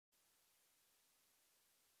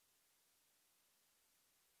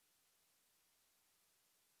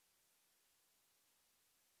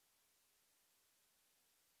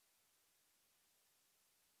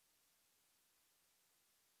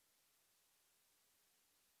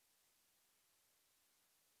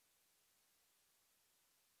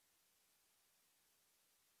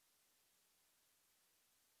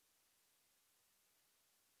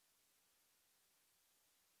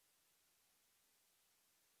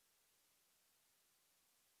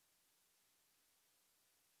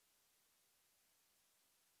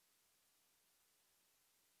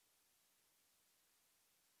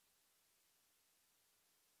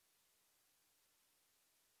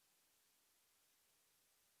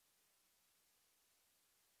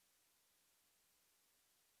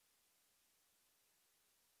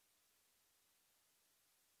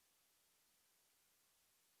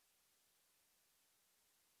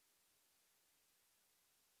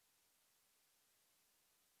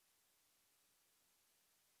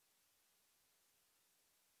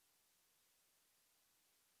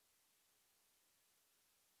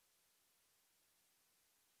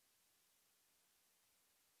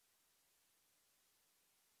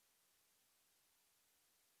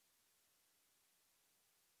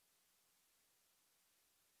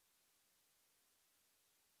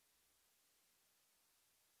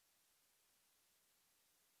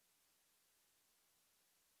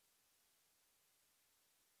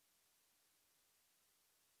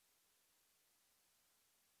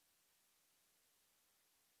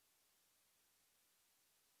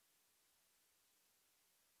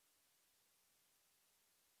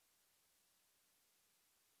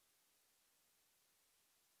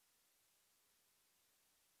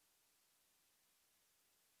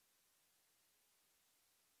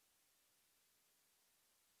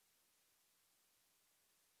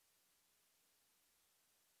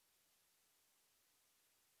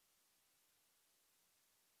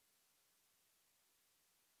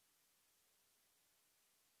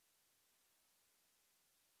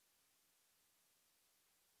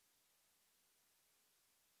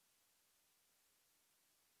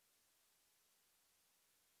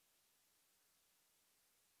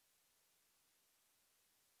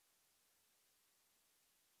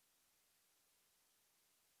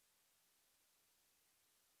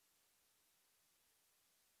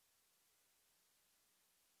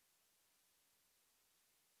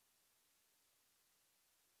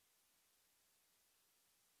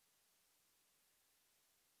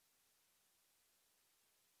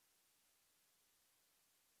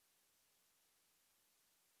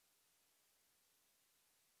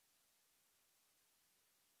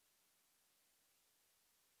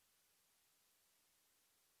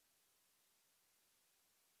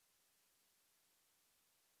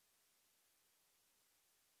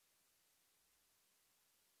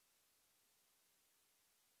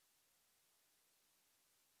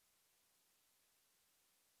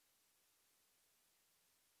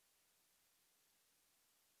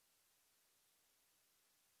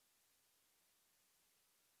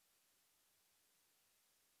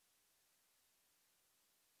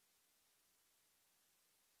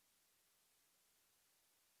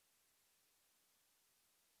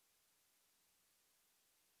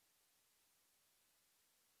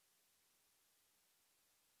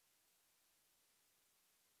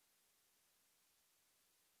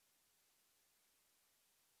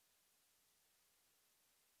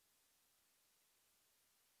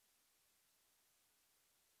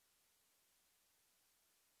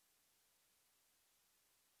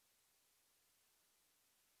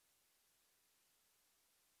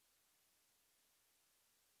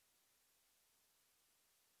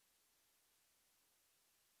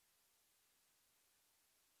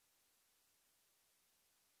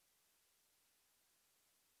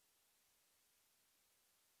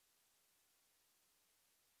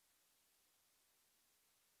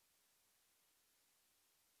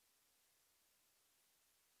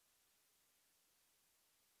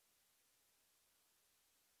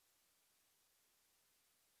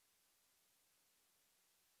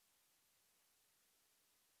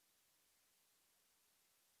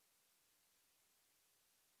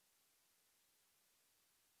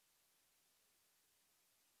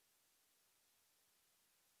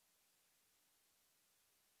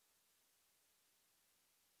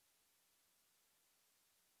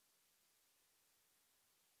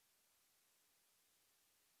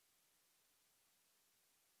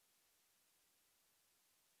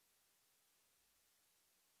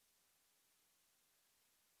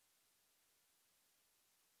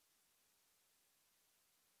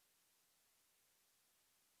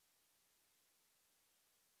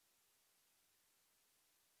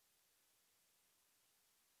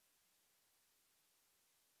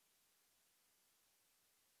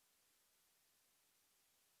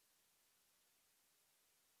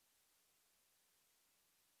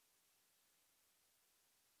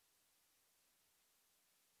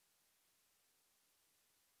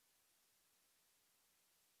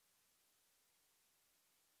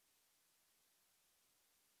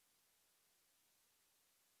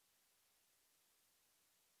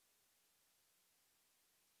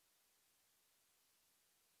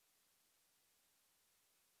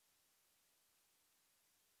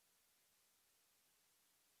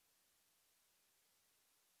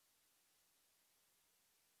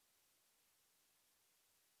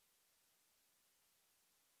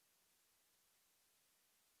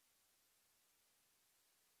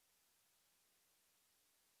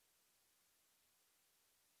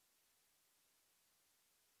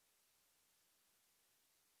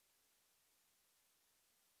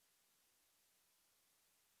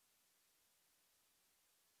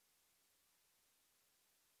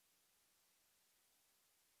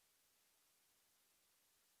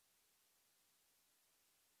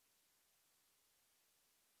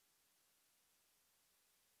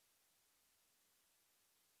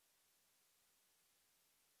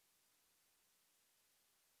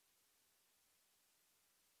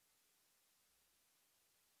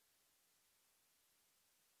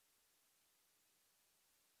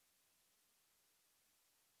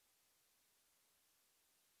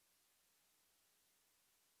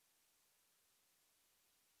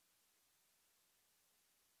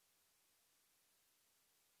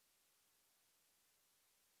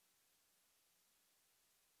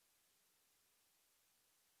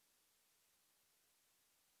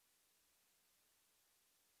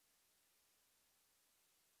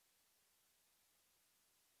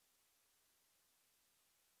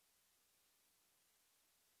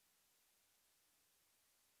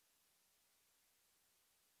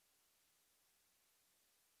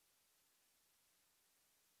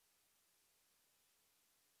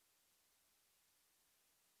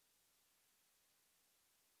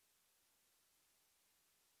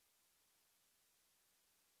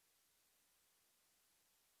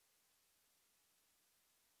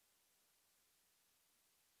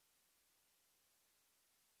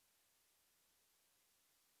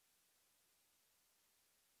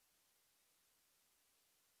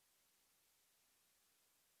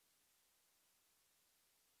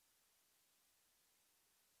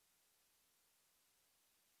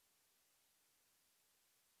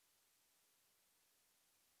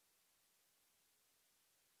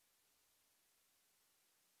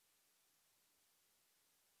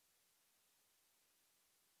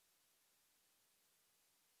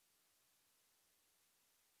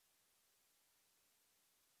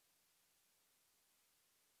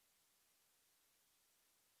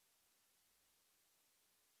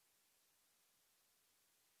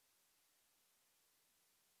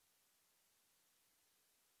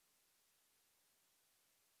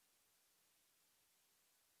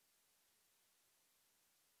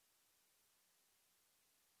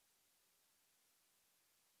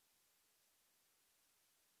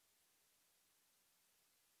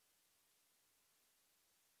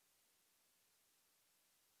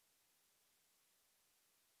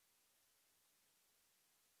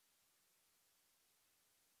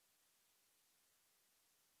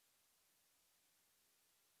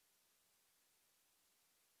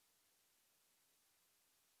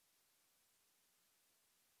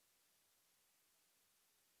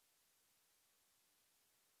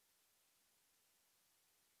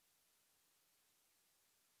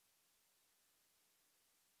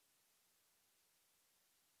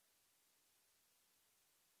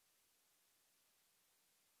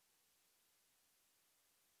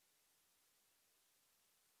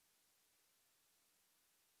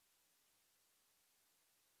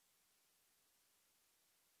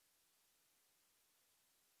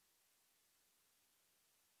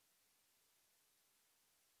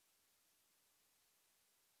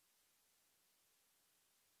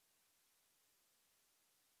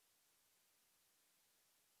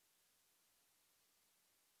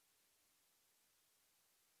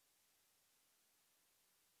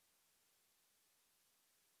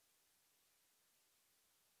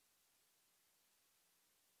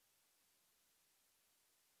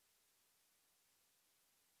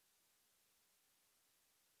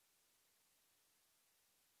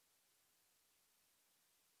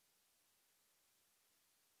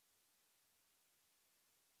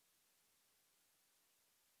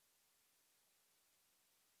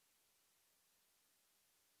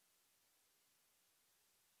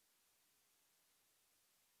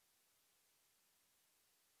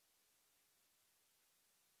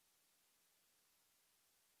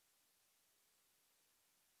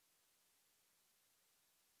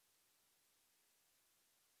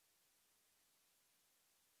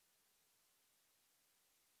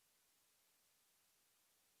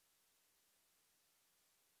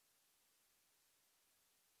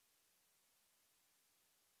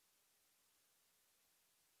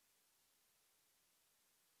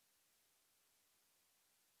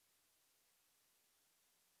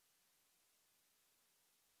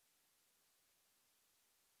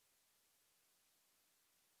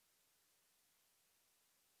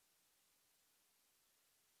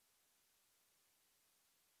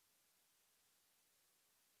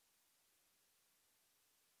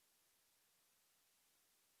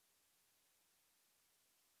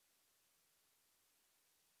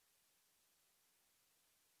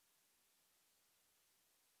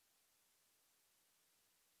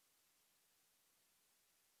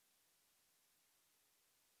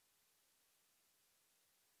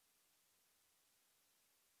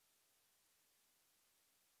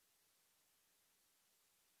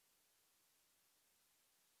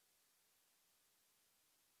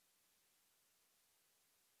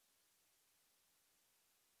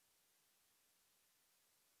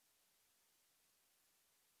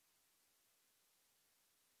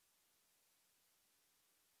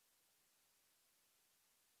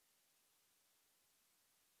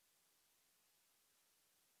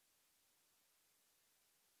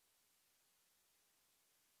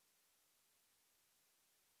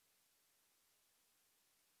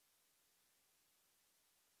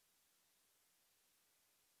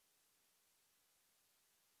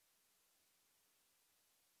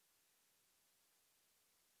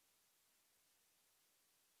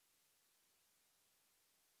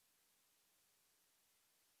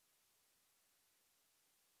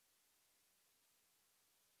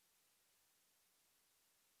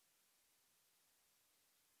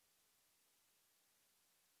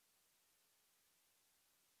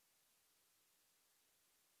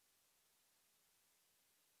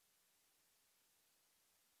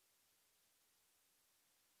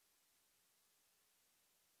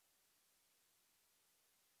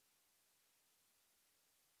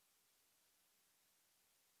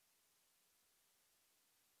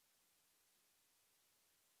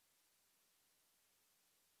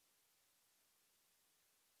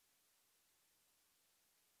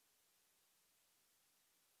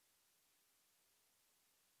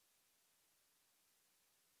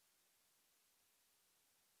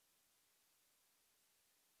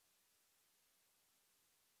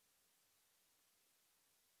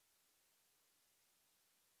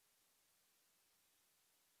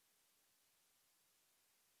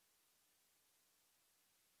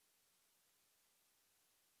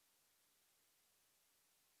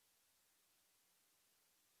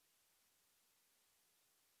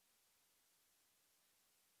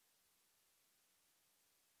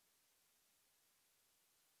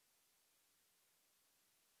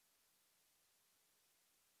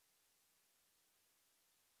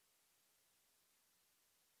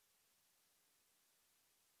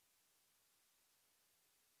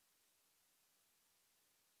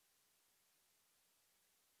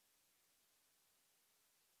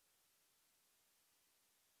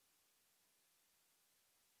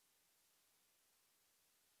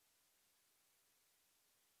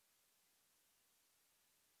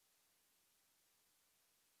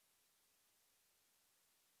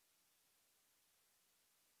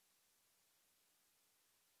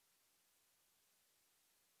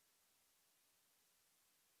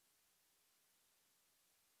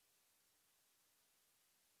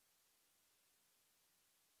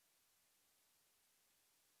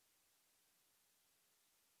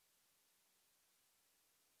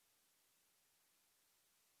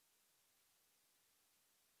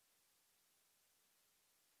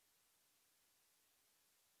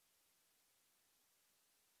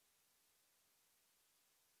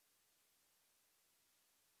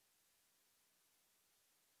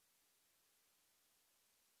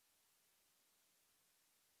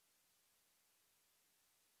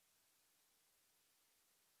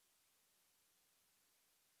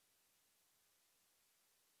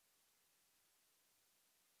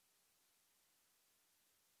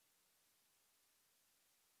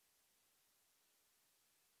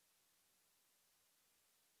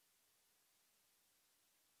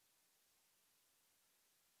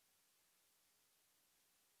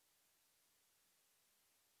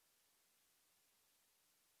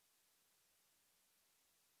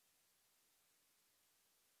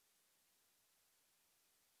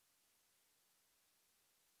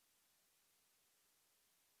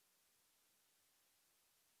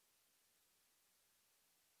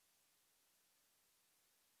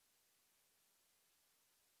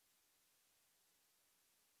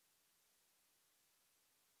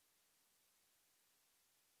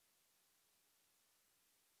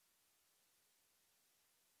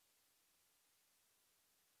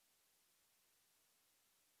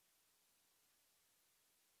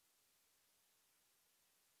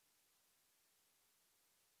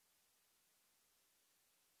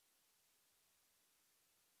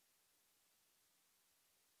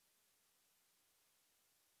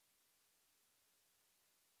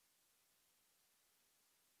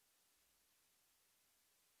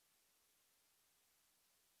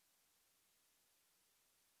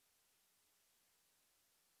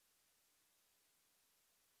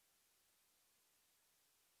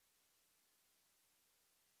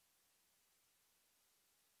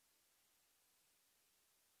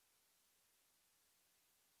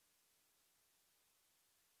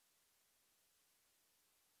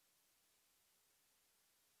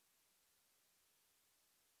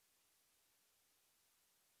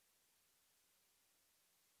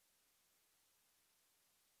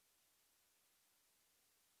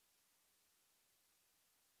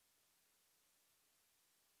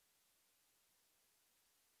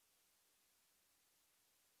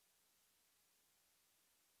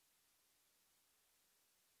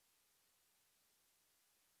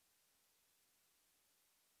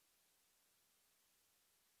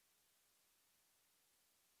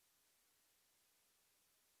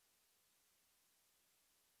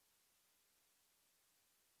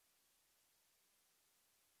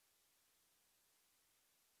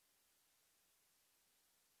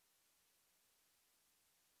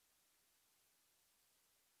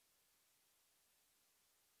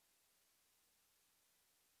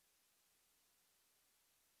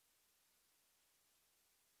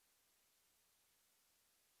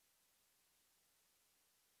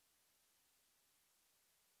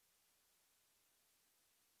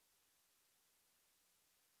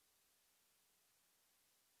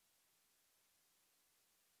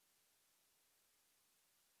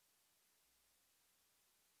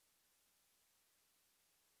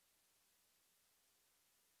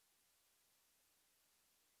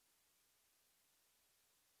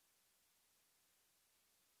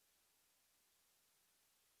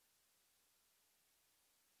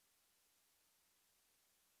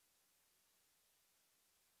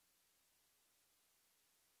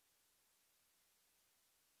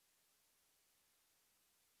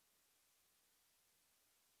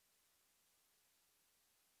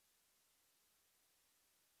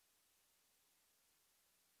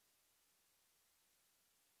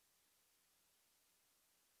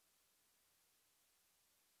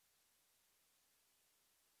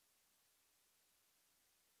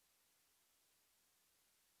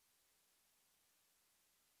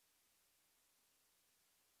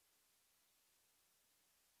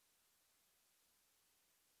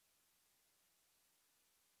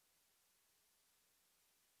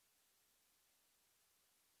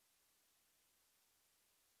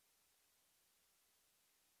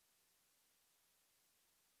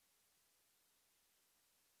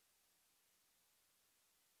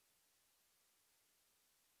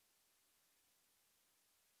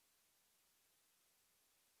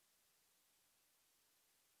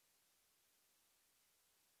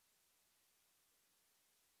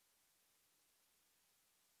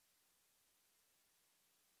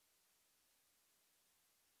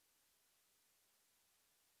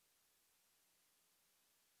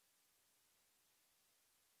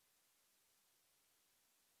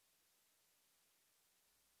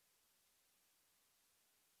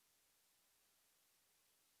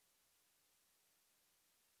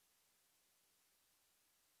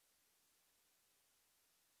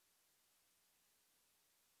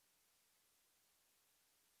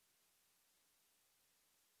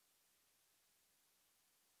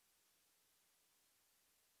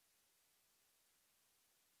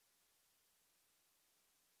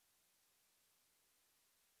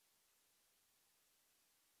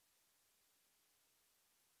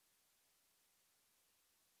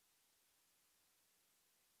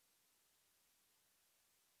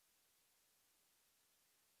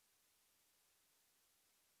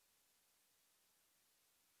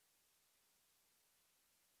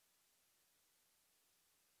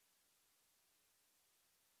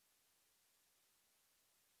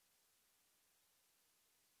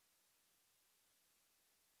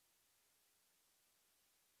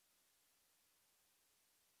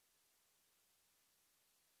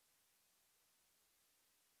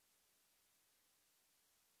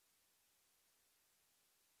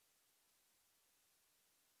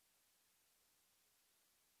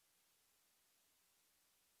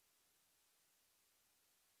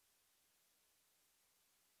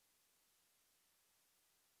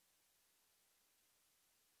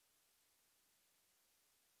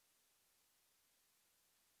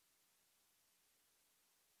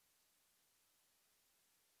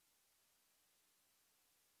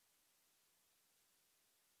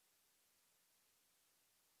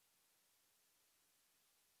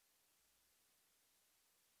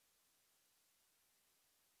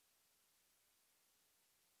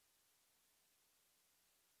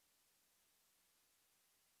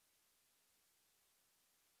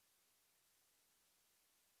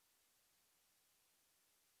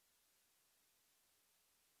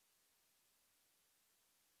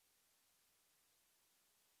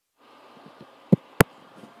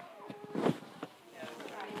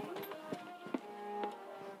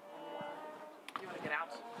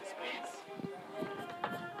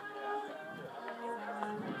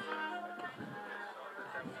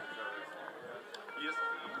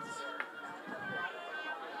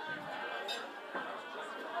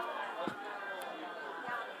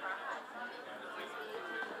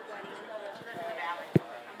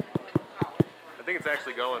think it's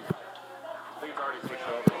actually going. I think it's already switched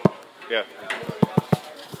over. Yeah.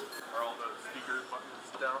 Are all the speaker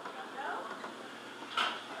buttons down?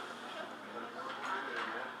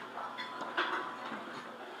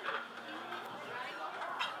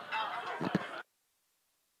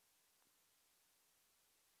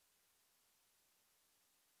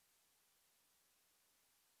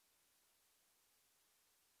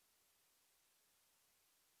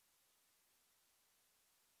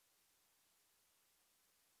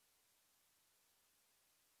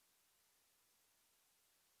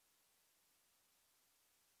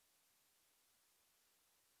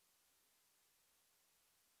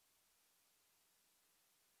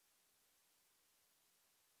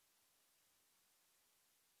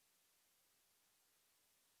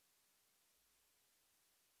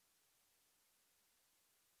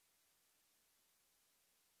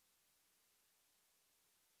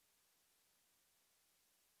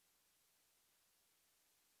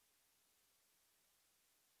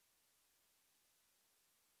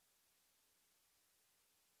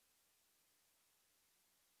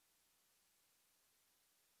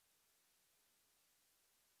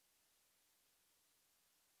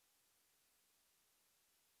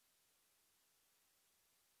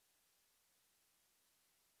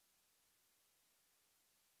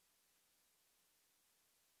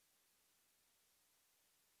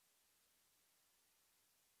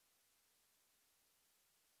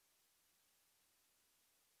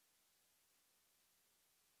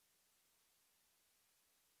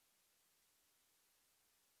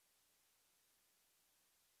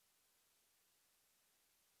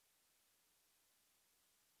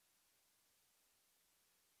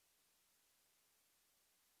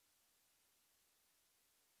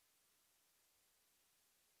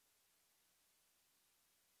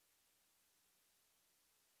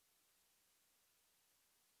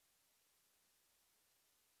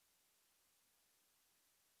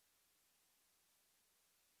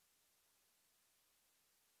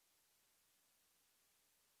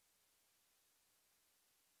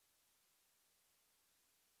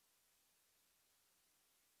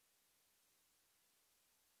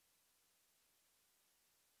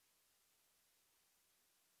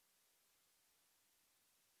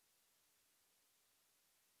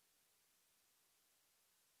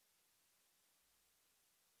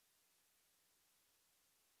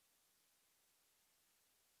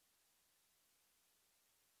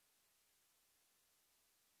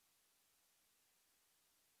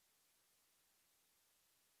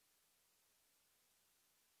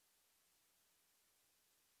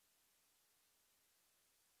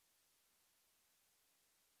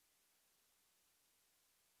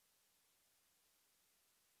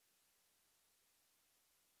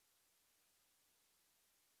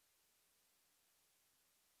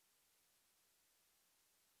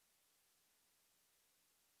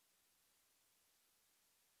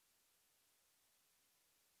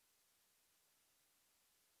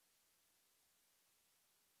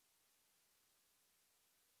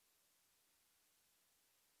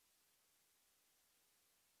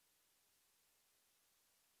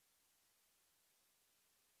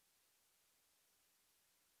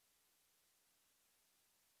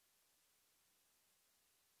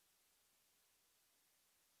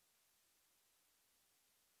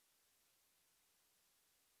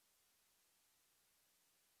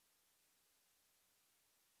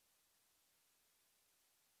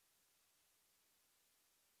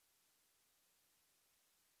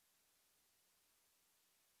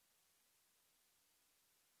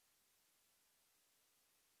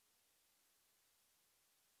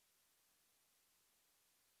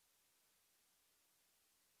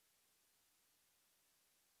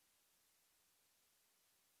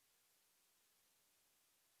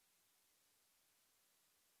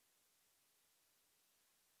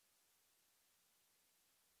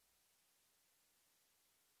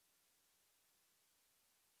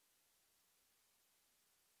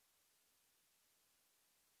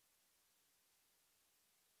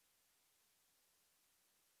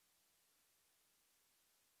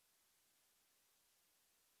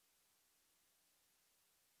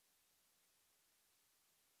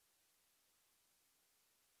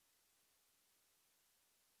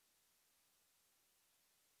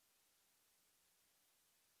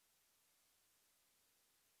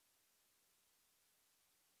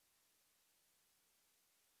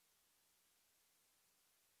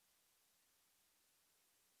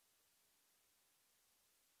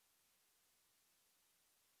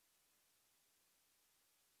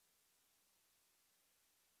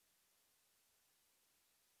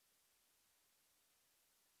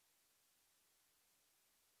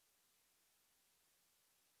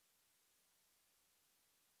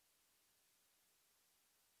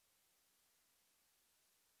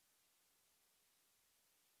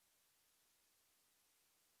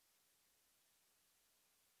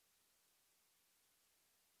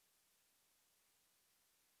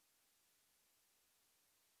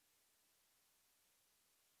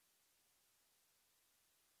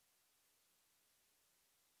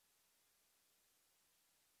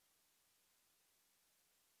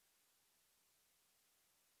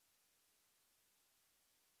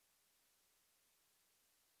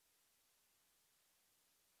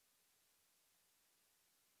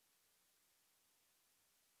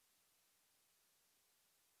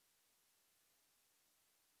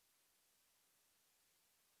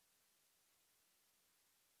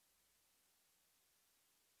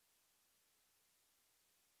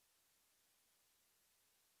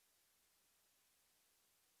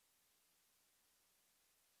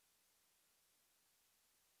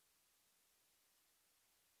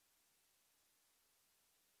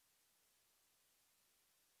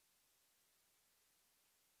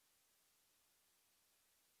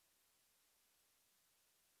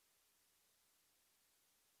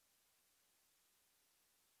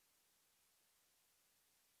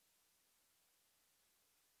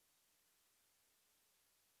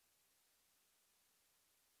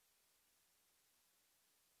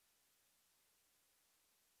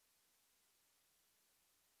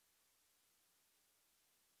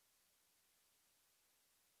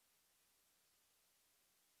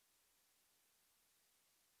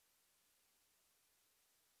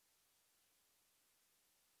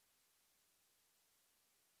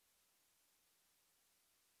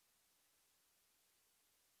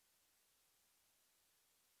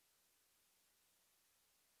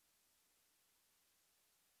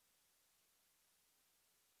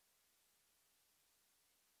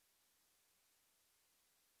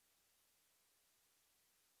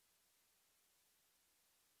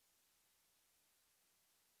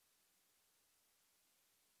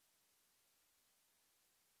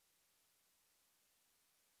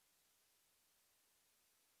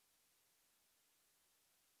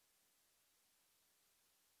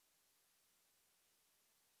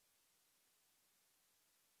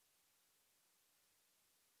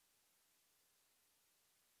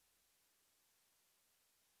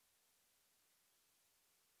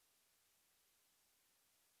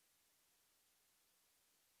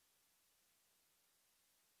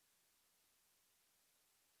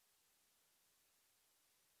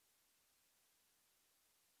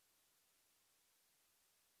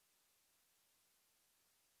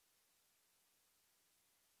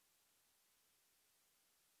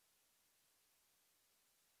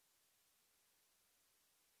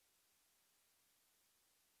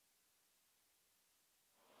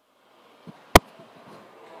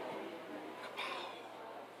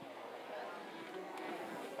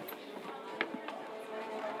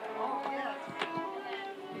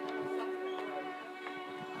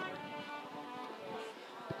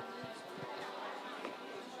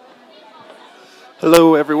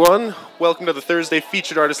 Hello, everyone. Welcome to the Thursday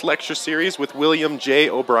Featured Artist Lecture Series with William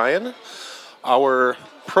J. O'Brien. Our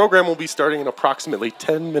program will be starting in approximately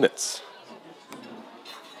 10 minutes.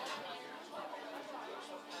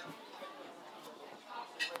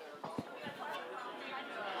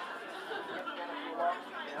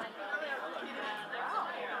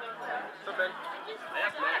 So Ben, I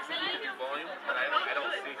asked Max if he could do volume, but I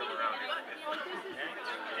don't see him around here.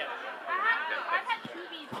 I've had two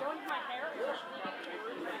bees go into my hair.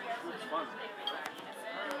 It's fun.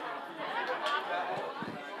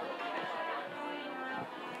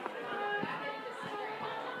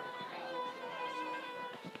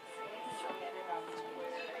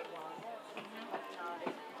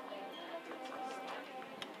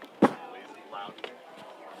 Loud.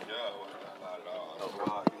 No, it wasn't that loud at all. Oh,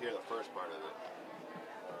 wow. I could hear the first part of it.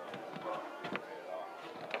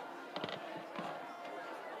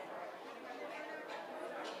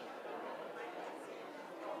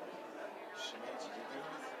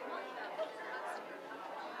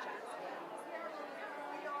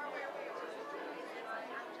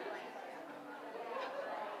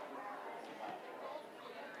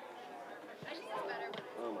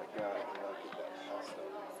 Oh my god, I cannot get that pasta.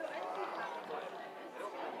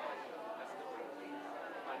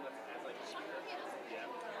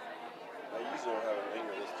 I usually don't have a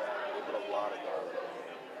ringer this bad. They put a lot of garlic in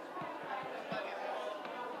it.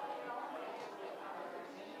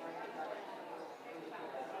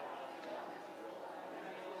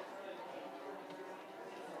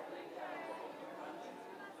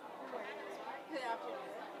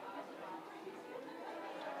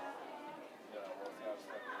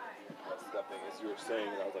 That's stepping, as you were saying,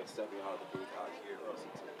 I was like stepping out of the booth out here to listen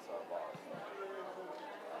to it, so I'm lost.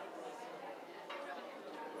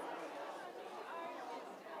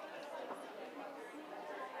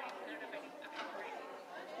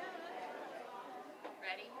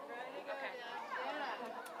 Ready? Okay.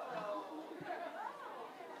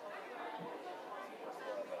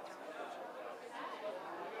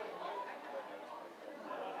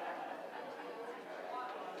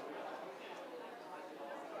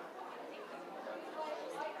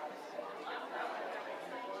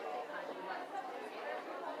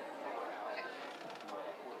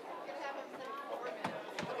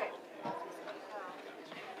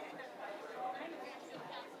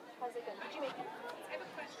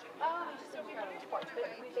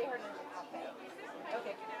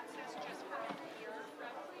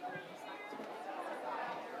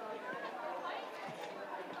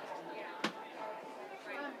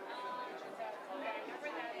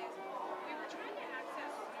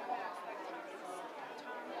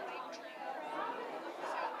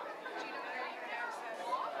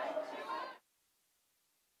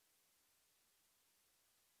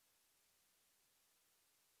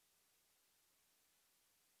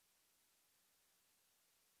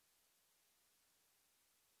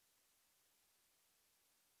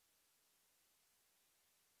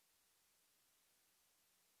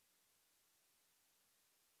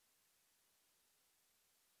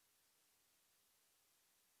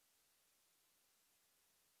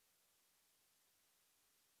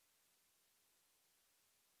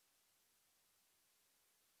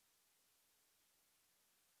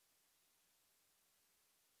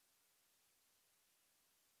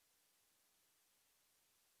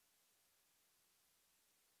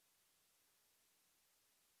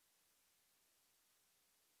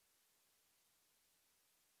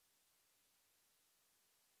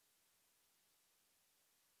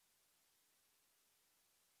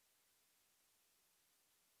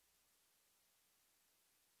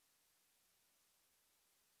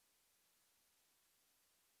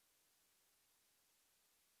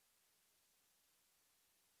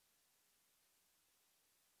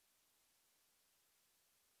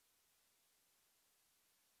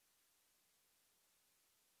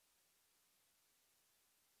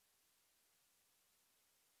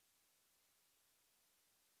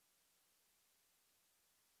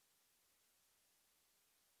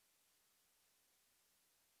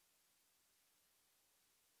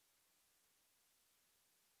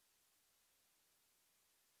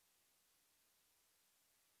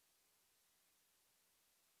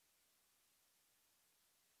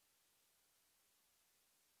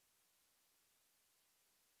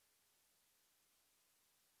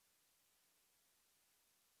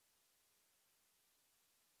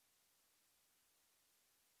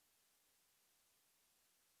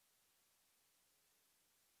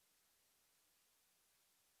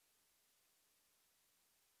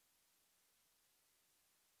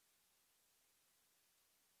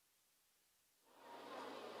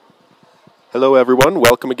 Hello, everyone.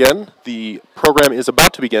 Welcome again. The program is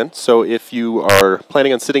about to begin, so if you are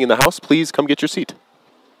planning on sitting in the house, please come get your seat.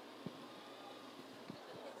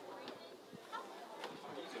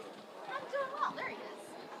 I'm doing well. There he is.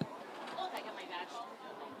 Oh, I got my badge.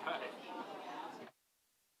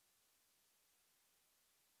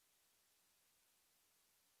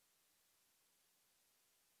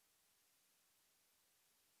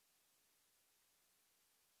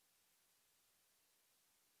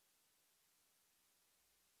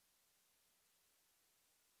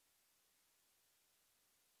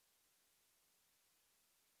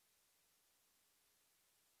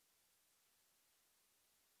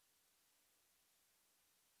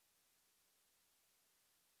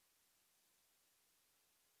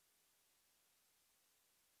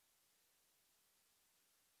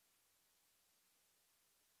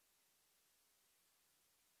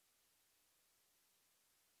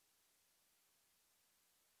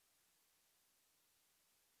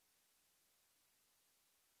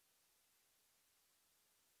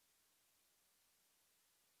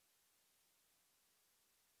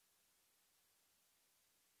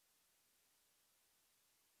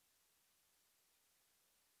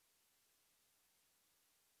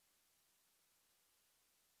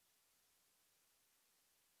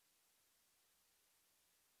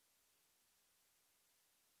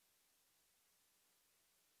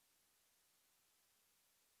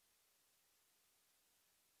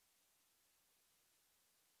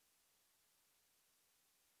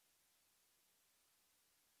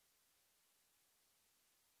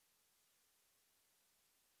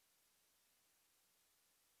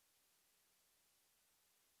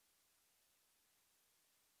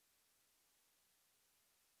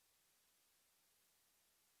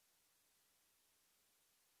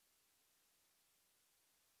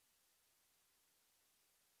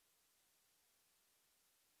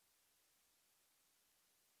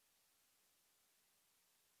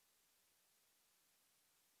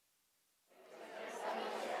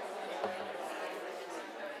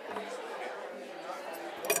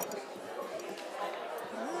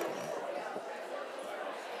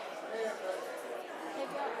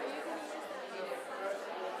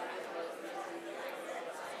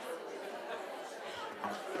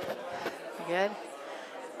 Good.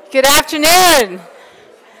 Good afternoon.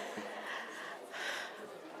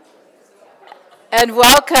 And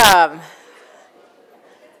welcome.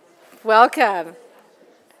 Welcome.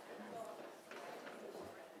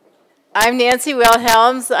 I'm Nancy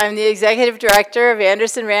Wilhelms. I'm the Executive Director of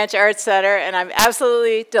Anderson Ranch Arts Center, and I'm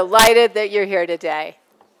absolutely delighted that you're here today.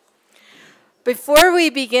 Before we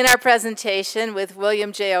begin our presentation with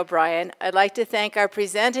William J. O'Brien, I'd like to thank our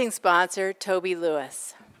presenting sponsor, Toby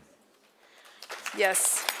Lewis.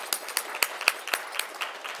 Yes.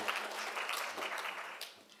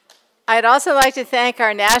 I'd also like to thank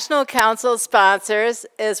our National Council sponsors,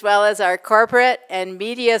 as well as our corporate and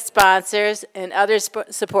media sponsors and other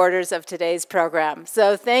supporters of today's program.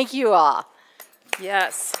 So thank you all.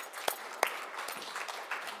 Yes.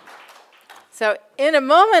 So in a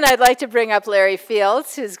moment, I'd like to bring up Larry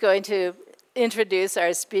Fields, who's going to introduce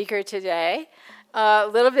our speaker today. A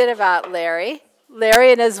little bit about Larry.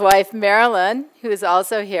 Larry and his wife, Marilyn, who is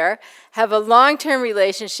also here, have a long-term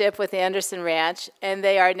relationship with Anderson Ranch, and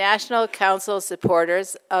they are National Council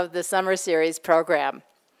supporters of the Summer Series program.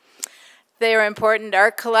 They are important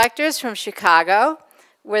art collectors from Chicago,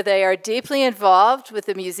 where they are deeply involved with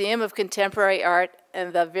the Museum of Contemporary Art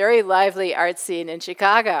and the very lively art scene in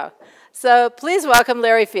Chicago. So please welcome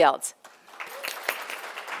Larry Fields.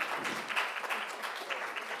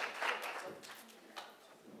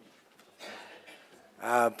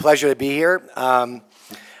 Pleasure to be here.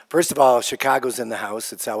 First of all, Chicago's in the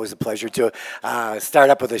house. It's always a pleasure to start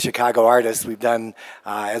up with a Chicago artist. We've done,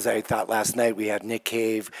 as I thought last night, we had Nick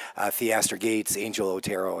Cave, Theaster Gates, Angel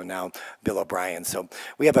Otero, and now Bill O'Brien. So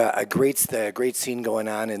we have a great scene going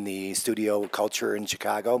on in the studio culture in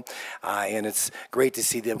Chicago, and it's great to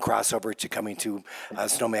see them cross over to coming to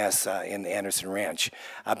Snowmass in Anderson Ranch.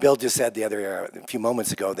 Bill just said a few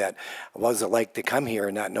moments ago that what was it like to come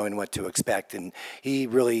here not knowing what to expect, and he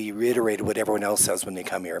really reiterated what everyone else says when they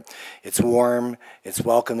come here. It's warm, it's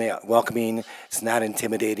welcoming, it's not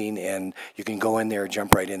intimidating, and you can go in there,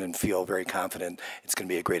 jump right in, and feel very confident. It's going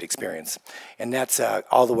to be a great experience. And that's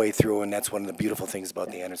all the way through, and that's one of the beautiful things about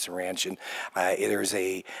the Anderson Ranch. And there's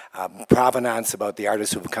a provenance about the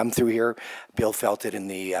artists who have come through here. Bill felt it in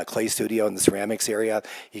the clay studio in the ceramics area.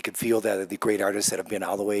 He could feel that the great artists that have been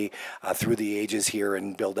all the way through the ages here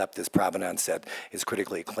and build up this provenance that is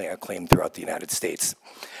critically acclaimed throughout the United States.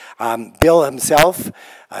 Bill himself,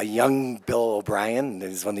 young Bill O'Brien,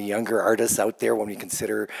 is one of the younger artists out there when we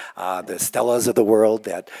consider the Stellas of the world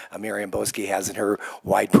that Miriam Boski has in her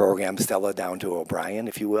wide program, Stella down to O'Brien,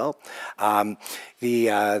 if you will.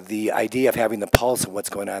 The idea of having the pulse of what's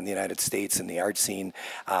going on in the United States and the art scene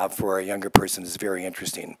for a younger person is very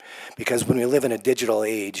interesting. Because when we live in a digital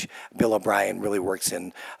age, Bill O'Brien really works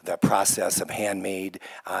in the process of handmade,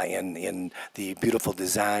 in the beautiful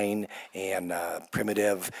design and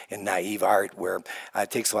primitive and naive art, where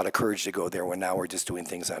it takes a lot of courage to go there, when now we're just doing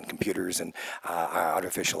things on computers and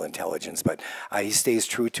artificial intelligence. But he stays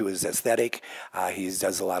true to his aesthetic. He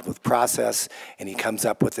does a lot with process, and he comes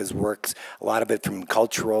up with his works, a lot of it from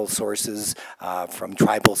cultural sources, from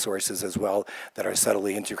tribal sources as well, that are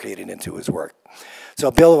subtly integrated into his work. So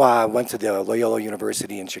Bill went to the Loyola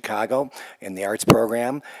University in Chicago in the arts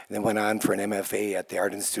program, and then went on for an MFA at the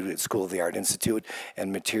Art Institute, School of the Art Institute,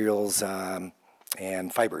 and materials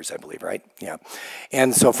and fibers, I believe, right? Yeah.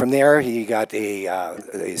 And so from there, he got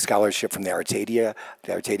a scholarship from the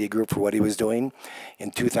Artadia group for what he was doing.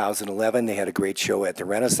 In 2011, they had a great show at the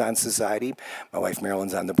Renaissance Society. My wife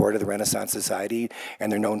Marilyn's on the board of the Renaissance Society,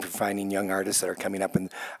 and they're known for finding young artists that are coming up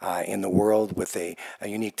in the world with a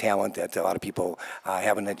unique talent that a lot of people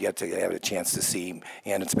haven't yet to have a chance to see,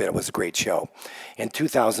 and it was a great show. In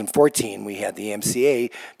 2014, we had the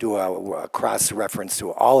MCA do a cross-reference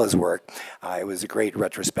to all his work. It was a great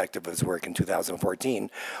retrospective of his work in 2014,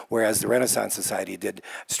 whereas the Renaissance Society did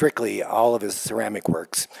strictly all of his ceramic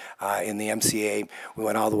works. In the MCA, we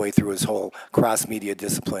went all the way through his whole cross-media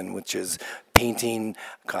discipline, which is painting,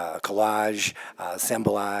 collage,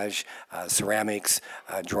 assemblage, ceramics,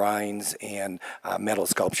 drawings, and metal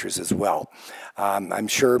sculptures as well. I'm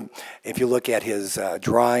sure if you look at his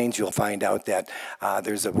drawings, you'll find out that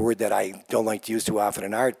there's a word that I don't like to use too often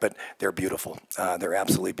in art, but they're beautiful. They're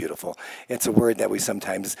absolutely beautiful. It's a word that we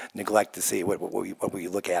sometimes neglect to say what we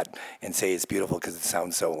look at and say is beautiful because it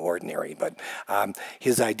sounds so ordinary. But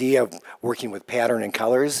his idea of working with pattern and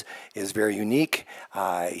colors is very unique.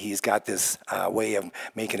 He's got this way of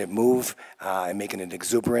making it move and making it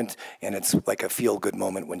exuberant, and it's like a feel-good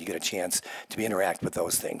moment when you get a chance to interact with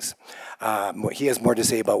those things. He has more to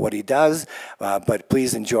say about what he does, but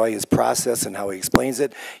please enjoy his process and how he explains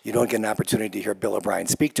it. You don't get an opportunity to hear Bill O'Brien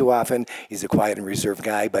speak too often. He's a quiet and reserved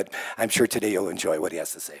guy, but I'm sure today you'll enjoy what he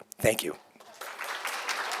has to say. Thank you.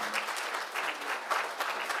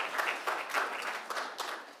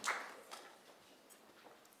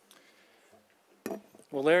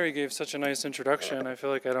 Well, Larry gave such a nice introduction. I feel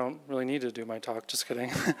like I don't really need to do my talk. Just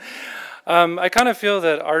kidding. I kind of feel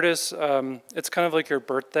that artists, it's kind of like your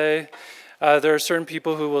birthday. There are certain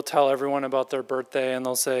people who will tell everyone about their birthday, and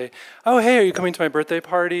they'll say, oh, hey, are you coming to my birthday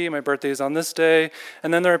party? My birthday is on this day.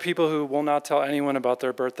 And then there are people who will not tell anyone about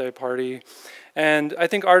their birthday party. And I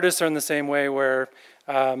think artists are in the same way, where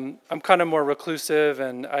I'm kind of more reclusive,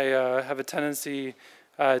 and I have a tendency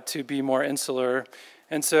to be more insular.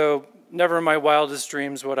 And so never in my wildest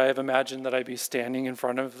dreams would I have imagined that I'd be standing in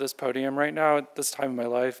front of this podium right now at this time of my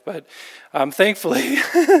life. But thankfully,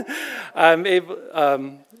 I'm able,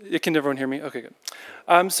 can everyone hear me? Okay,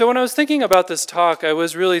 good. So when I was thinking about this talk, I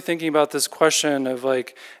was really thinking about this question of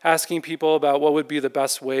like asking people about what would be the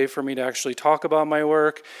best way for me to actually talk about my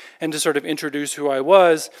work and to sort of introduce who I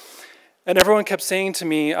was. And everyone kept saying to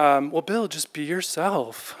me, well, Bill, just be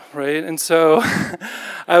yourself, right? And so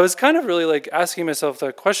I was kind of really like asking myself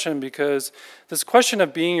that question, because this question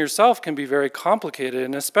of being yourself can be very complicated,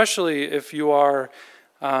 and especially if you are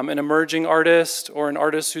an emerging artist or an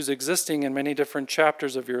artist who's existing in many different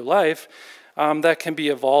chapters of your life, that can be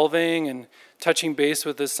evolving, and touching base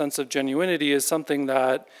with this sense of genuinity is something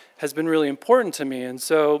that has been really important to me. And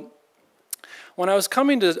so when I was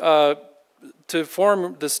coming to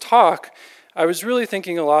form this talk, I was really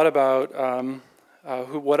thinking a lot about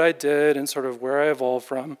what I did and sort of where I evolved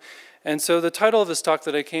from. And so the title of this talk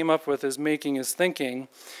that I came up with is Making is Thinking.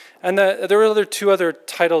 And there were two other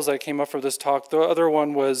titles I came up for this talk. The other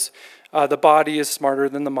one was The Body is Smarter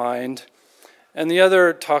Than the Mind. And the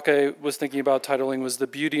other talk I was thinking about titling was The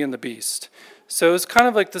Beauty and the Beast. So it's kind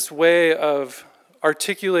of like this way of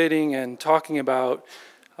articulating and talking about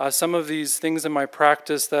some of these things in my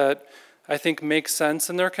practice that I think make sense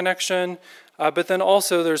in their connection, but then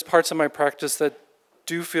also there's parts of my practice that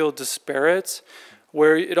do feel disparate,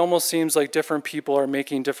 where it almost seems like different people are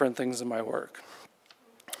making different things in my work.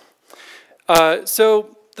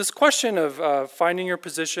 So this question of finding your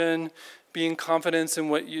position, being confident in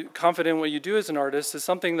what you do as an artist is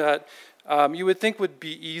something that you would think would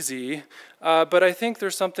be easy, but I think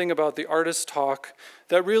there's something about the artist talk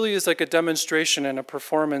that really is like a demonstration and a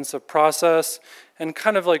performance of process, and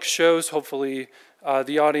kind of like shows, hopefully,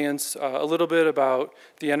 the audience a little bit about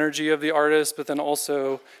the energy of the artist, but then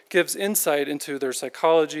also gives insight into their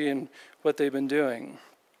psychology and what they've been doing.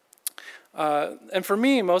 And for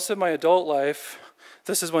me, most of my adult life,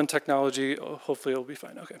 this is when technology, hopefully it'll be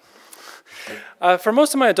fine, okay. For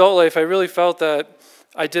most of my adult life, I really felt that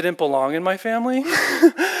I didn't belong in my family.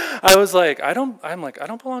 I was like, I don't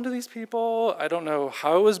belong to these people. I don't know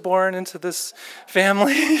how I was born into this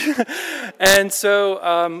family. And so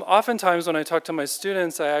oftentimes when I talk to my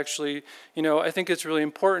students, I actually, I think it's really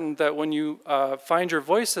important that when you find your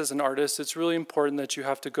voice as an artist, it's really important that you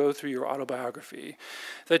have to go through your autobiography.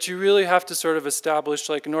 That you really have to sort of establish,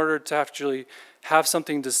 like, in order to actually have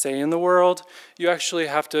something to say in the world, you actually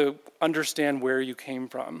have to understand where you came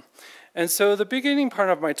from. And so the beginning part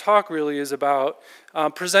of my talk really is about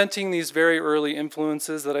presenting these very early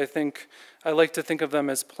influences that I like to think of them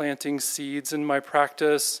as planting seeds in my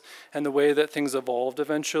practice and the way that things evolved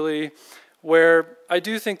eventually, where I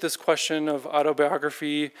do think this question of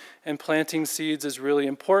autobiography and planting seeds is really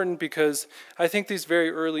important, because I think these very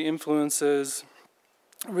early influences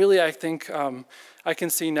really, I think I can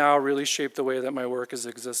see now really shape the way that my work is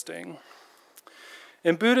existing.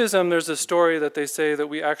 In Buddhism, there's a story that they say that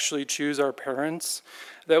we actually choose our parents,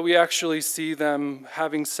 that we actually see them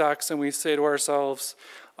having sex and we say to ourselves,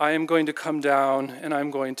 I am going to come down and I'm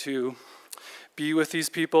going to be with these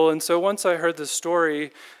people. And so once I heard this story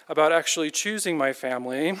about actually choosing my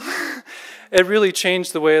family, it really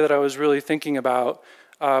changed the way that I was really thinking about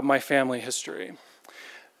my family history.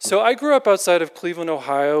 So I grew up outside of Cleveland,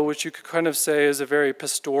 Ohio, which you could kind of say is a very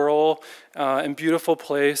pastoral and beautiful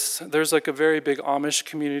place. There's like a very big Amish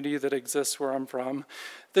community that exists where I'm from.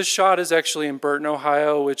 This shot is actually in Burton,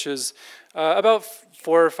 Ohio, which is about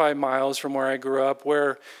 4 or 5 miles from where I grew up,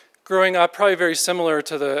 where growing up, probably very similar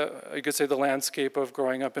to you could say the landscape of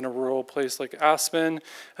growing up in a rural place like Aspen, I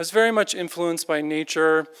was very much influenced by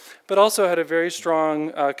nature, but also had a very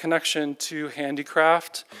strong connection to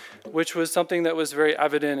handicraft, which was something that was very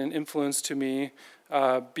evident and influenced to me,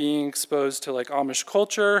 being exposed to like Amish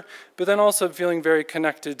culture, but then also feeling very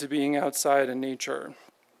connected to being outside in nature.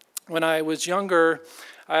 When I was younger,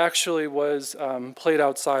 I actually played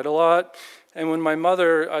outside a lot. And when my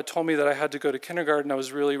mother told me that I had to go to kindergarten, I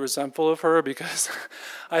was really resentful of her, because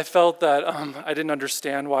I felt that I didn't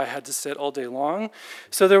understand why I had to sit all day long.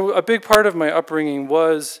 So a big part of my upbringing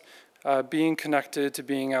was being connected to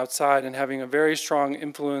being outside and having a very strong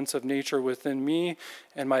influence of nature within me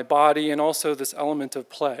and my body, and also this element of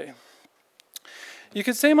play. You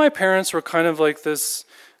could say my parents were kind of like this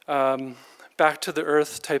back to the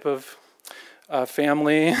earth type of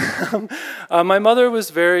family. My mother was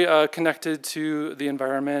very connected to the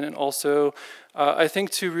environment, and also I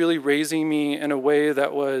think to really raising me in a way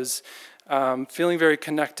that was feeling very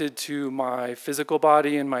connected to my physical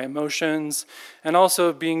body and my emotions, and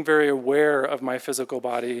also being very aware of my physical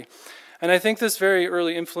body. And I think this very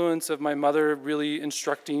early influence of my mother really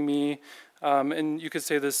instructing me, and you could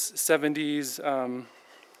say this 70s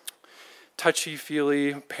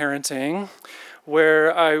touchy-feely parenting,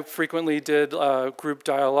 where I frequently did group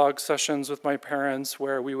dialogue sessions with my parents,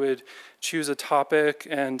 where we would choose a topic,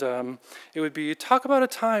 and it would be, talk about a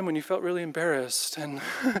time when you felt really embarrassed. And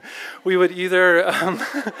we would either,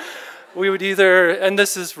 and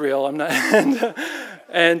this is real, I'm not,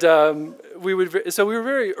 so we were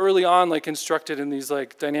very early on like instructed in these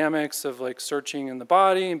like dynamics of like searching in the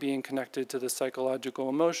body and being connected to the psychological,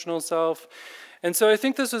 emotional self. And so I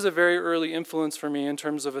think this was a very early influence for me in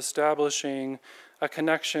terms of establishing a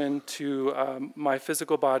connection to my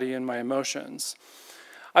physical body and my emotions.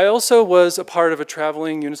 I also was a part of a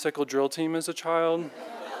traveling unicycle drill team as a child.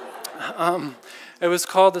 It was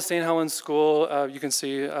called the St. Helens School, you can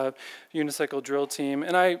see, unicycle drill team.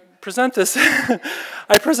 And I present this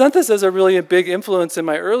as a really big influence in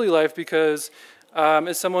my early life, because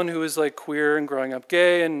as someone who was like queer and growing up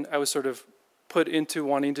gay, and I was sort of put into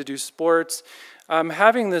wanting to do sports,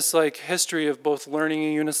 having this like history of both learning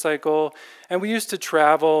a unicycle, and we used to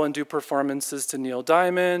travel and do performances to Neil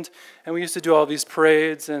Diamond, and we used to do all these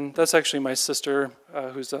parades, and that's actually my sister,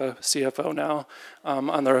 who's a CFO now,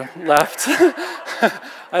 on the left.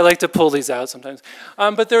 I like to pull these out sometimes.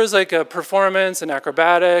 But there was like a performance and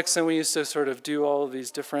acrobatics, and we used to sort of do all of these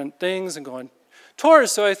different things and go on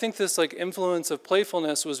tours. So I think this like influence of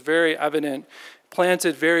playfulness was very evident,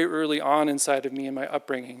 planted very early on inside of me in my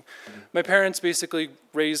upbringing. My parents basically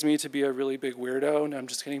raised me to be a really big weirdo. No, I'm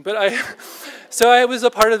just kidding. But so I was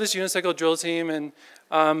a part of this unicycle drill team, and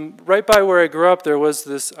right by where I grew up, there was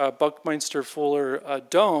this Buckminster Fuller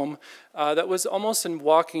dome that was almost in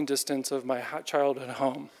walking distance of my childhood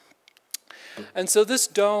home. And so this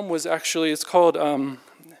dome was actually, it's called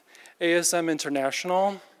ASM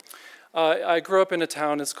International. I grew up in a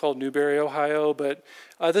town, it's called Newberry, Ohio, but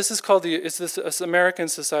this is called it's American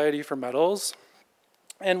Society for Metals.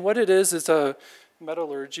 And what it is a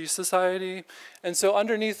metallurgy society. And so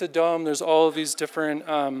underneath the dome, there's all of these different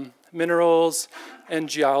minerals and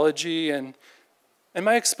geology. And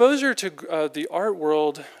my exposure to the art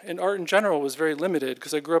world and art in general was very limited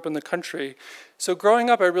because I grew up in the country. So growing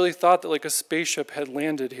up, I really thought that like a spaceship had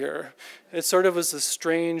landed here. It sort of was a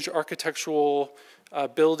strange architectural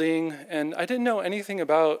building, and I didn't know anything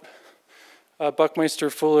about Buckminster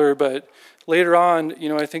Fuller, but later on, you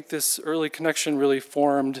know, I think this early connection really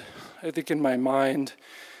formed, I think in my mind,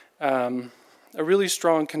 a really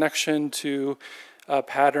strong connection to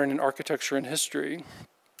pattern and architecture and history.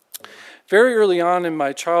 Very early on in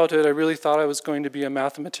my childhood, I really thought I was going to be a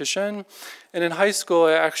mathematician, and in high school,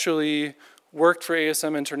 I actually worked for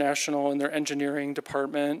ASM International in their engineering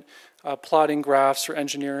department, plotting graphs for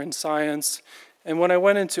engineering and science. And when I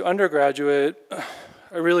went into undergraduate,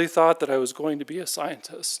 I really thought that I was going to be a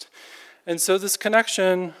scientist. And so this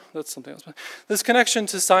connection, that's something else, this connection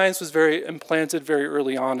to science was very implanted very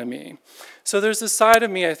early on in me. So there's this side of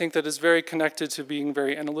me, I think, that is very connected to being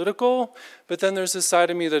very analytical, but then there's this side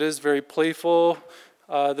of me that is very playful,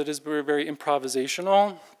 that is very, very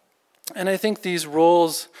improvisational. And I think these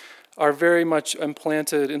roles are very much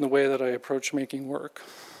implanted in the way that I approach making work.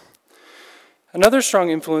 Another strong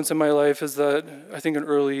influence in my life is that, I think an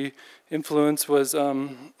early influence was,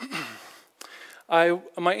 my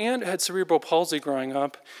aunt had cerebral palsy growing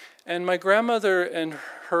up, and my grandmother and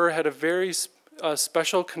her had a very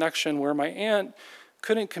special connection where my aunt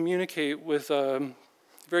couldn't communicate with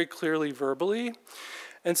very clearly verbally.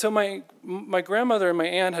 And so my grandmother and my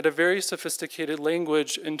aunt had a very sophisticated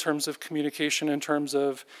language in terms of communication, in terms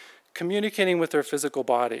of communicating with their physical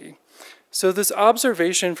body. So this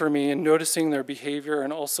observation for me and noticing their behavior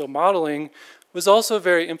and also modeling was also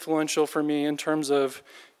very influential for me in terms of,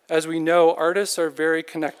 as we know, artists are very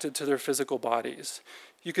connected to their physical bodies.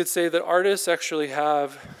 You could say that artists actually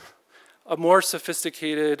have a more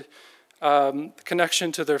sophisticated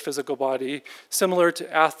connection to their physical body, similar to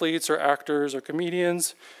athletes or actors or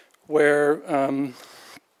comedians, where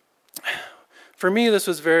for me this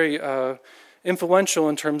was very influential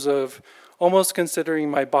in terms of almost considering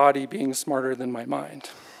my body being smarter than my mind.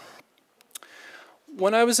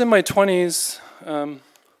 When I was in my 20s,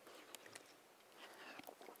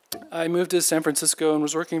 I moved to San Francisco and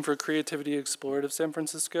was working for Creativity Explorative San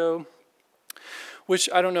Francisco, which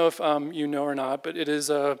I don't know if you know or not, but it is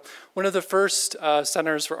one of the first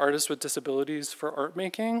centers for artists with disabilities for art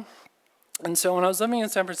making. And so when I was living in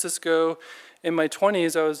San Francisco in my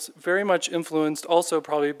 20s, I was very much influenced, also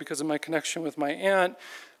probably because of my connection with my aunt,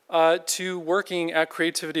 to working at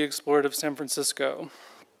Creativity Explorative San Francisco.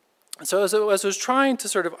 So as I was trying to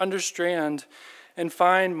sort of understand and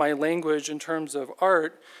find my language in terms of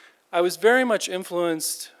art, I was very much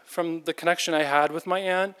influenced from the connection I had with my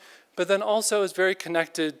aunt, but then also was very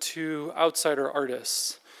connected to outsider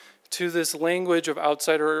artists, to this language of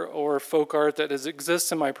outsider or folk art that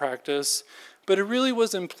exists in my practice, but it really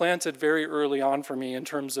was implanted very early on for me in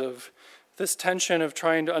terms of this tension of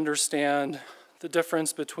trying to understand the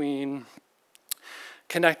difference between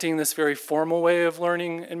connecting this very formal way of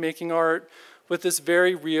learning and making art with this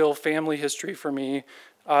very real family history for me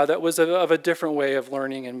that was of a different way of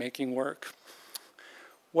learning and making work.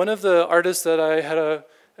 One of the artists that I had an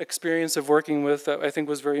experience of working with that I think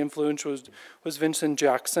was very influential was Vincent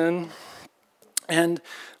Jackson. And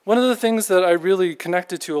one of the things that I really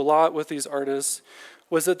connected to a lot with these artists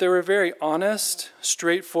was that they were very honest,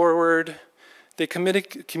 straightforward. They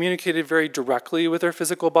communicated very directly with their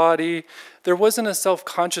physical body. There wasn't a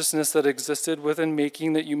self-consciousness that existed within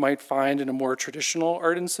making that you might find in a more traditional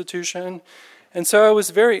art institution. And so I was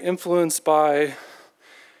very influenced by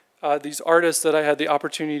these artists that I had the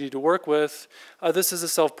opportunity to work with. This is a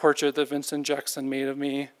self-portrait that Vincent Jackson made of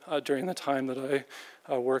me during the time that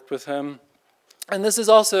I worked with him. And this is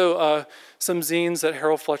also some zines that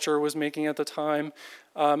Harold Fletcher was making at the time.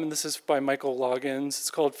 And this is by Michael Loggins. It's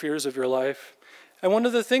called Fears of Your Life. And one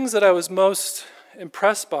of the things that I was most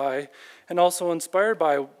impressed by and also inspired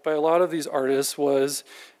by a lot of these artists was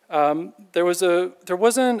there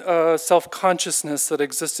wasn't a self-consciousness that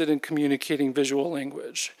existed in communicating visual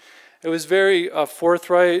language. It was very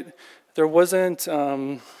forthright. There wasn't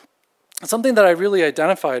something that I really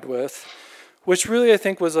identified with, which really I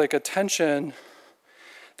think was like a tension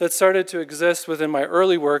that started to exist within my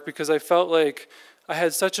early work because I felt like I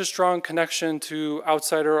had such a strong connection to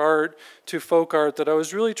outsider art, to folk art, that I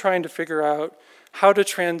was really trying to figure out how to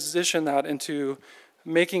transition that into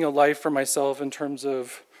making a life for myself in terms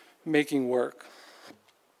of making work.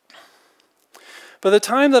 By the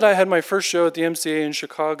time that I had my first show at the MCA in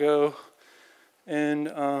Chicago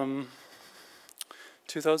in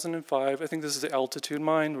 2005, I think this is the Altitude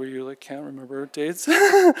Mind, where you can't remember dates.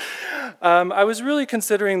 I was really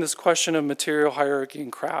considering this question of material hierarchy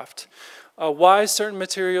in craft. Why certain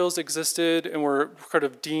materials existed and were kind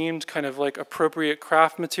of deemed kind of like appropriate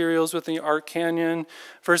craft materials within the art canon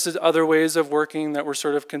versus other ways of working that were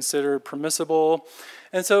sort of considered permissible.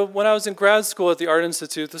 And so when I was in grad school at the Art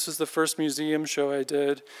Institute, this was the first museum show I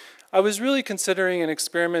did, I was really considering and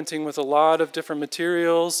experimenting with a lot of different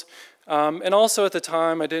materials. And also at the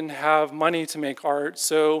time, I didn't have money to make art,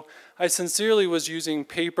 so I sincerely was using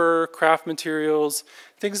paper, craft materials,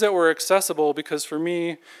 things that were accessible, because for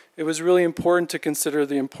me, it was really important to consider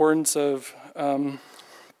the importance of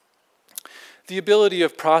the ability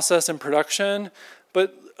of process and production,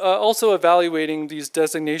 but also evaluating these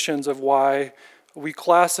designations of why we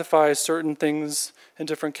classify certain things in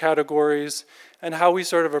different categories, and how we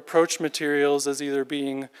sort of approach materials as either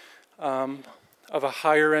being of a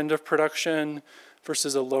higher end of production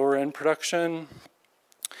versus a lower end production.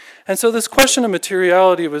 And so this question of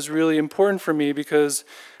materiality was really important for me, because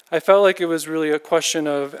I felt like it was really a question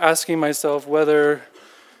of asking myself whether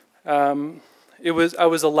I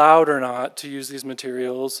was allowed or not to use these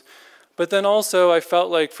materials. But then also I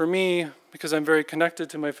felt like for me, because I'm very connected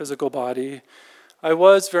to my physical body, I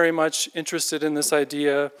was very much interested in this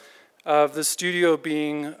idea of the studio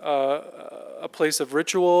being a place of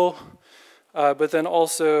ritual, but then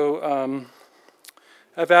also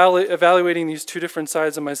evaluating these two different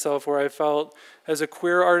sides of myself, where I felt as a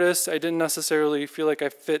queer artist, I didn't necessarily feel like I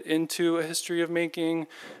fit into a history of making,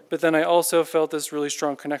 but then I also felt this really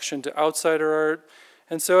strong connection to outsider art.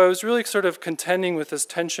 And so I was really sort of contending with this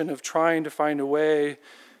tension of trying to find a way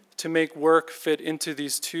to make work fit into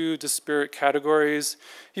these two disparate categories.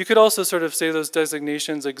 You could also sort of say those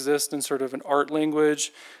designations exist in sort of an art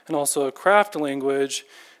language and also a craft language.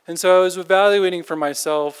 And so I was evaluating for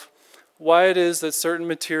myself why it is that certain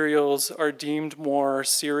materials are deemed more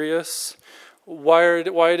serious, why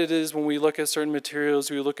it is when we look at certain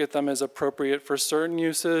materials, we look at them as appropriate for certain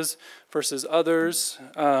uses versus others.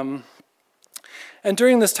 And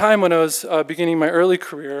during this time when I was beginning my early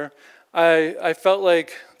career, I felt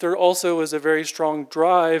like there also was a very strong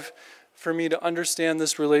drive for me to understand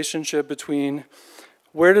this relationship between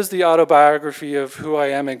where does the autobiography of who I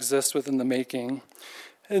am exist within the making.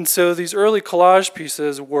 And so these early collage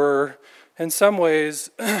pieces were, in some ways,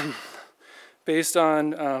 based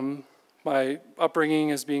on my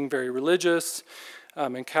upbringing as being very religious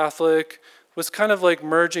and Catholic, was kind of like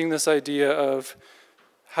merging this idea of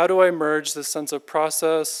how do I merge this sense of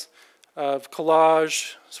process, of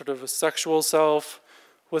collage, sort of a sexual self,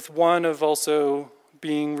 with one of also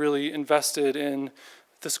being really invested in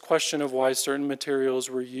this question of why certain materials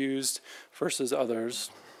were used versus others.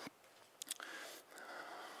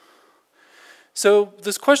 So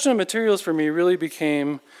this question of materials for me really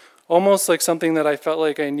became almost like something that I felt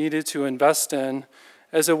like I needed to invest in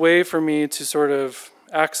as a way for me to sort of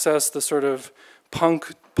access the sort of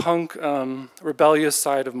punk rebellious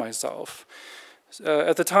side of myself.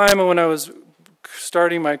 At the time when I was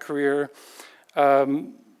starting my career, a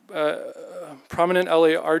prominent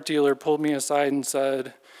LA art dealer pulled me aside and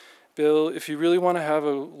said, "Bill, if you really want to have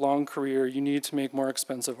a long career, you need to make more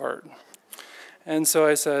expensive art." And so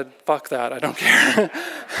I said, fuck that, I don't care.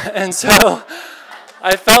 And so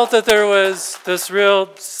I felt that there was this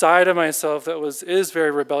real side of myself that is very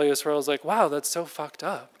rebellious, where I was like, wow, that's so fucked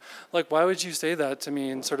up. Like, why would you say that to me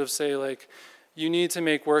and sort of say, like, you need to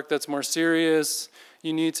make work that's more serious,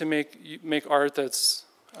 you need to make art that's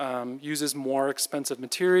uses more expensive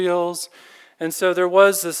materials. And so there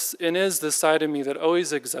was this, and is this side of me that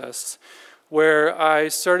always exists, where I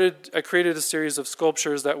created a series of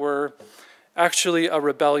sculptures that were actually a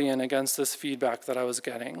rebellion against this feedback that I was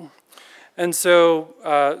getting. And so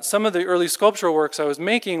some of the early sculptural works I was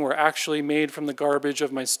making were actually made from the garbage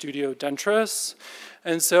of my studio Dentris.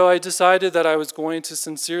 And so I decided that I was going to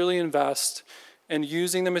sincerely invest in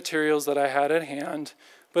using the materials that I had at hand,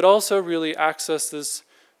 but also really access this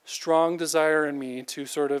strong desire in me to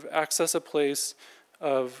sort of access a place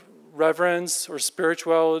of reverence or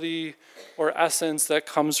spirituality or essence that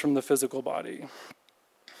comes from the physical body.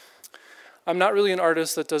 I'm not really an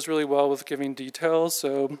artist that does really well with giving details,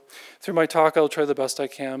 so through my talk I'll try the best I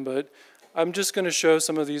can, but I'm just going to show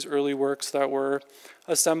some of these early works that were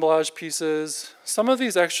assemblage pieces. Some of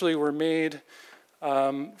these actually were made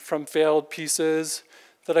from failed pieces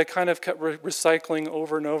that I kind of kept recycling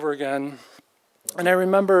over and over again. And I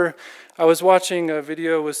remember I was watching a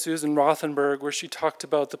video with Susan Rothenberg where she talked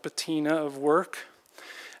about the patina of work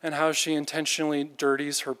and how she intentionally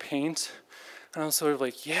dirties her paint. And I was sort of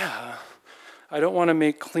like, yeah, I don't want to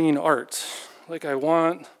make clean art. Like, I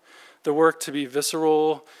want the work to be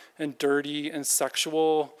visceral and dirty and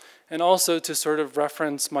sexual, and also to sort of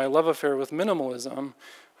reference my love affair with minimalism,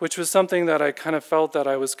 which was something that I kind of felt that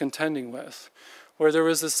I was contending with, where there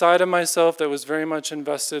was a side of myself that was very much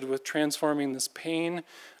invested with transforming this pain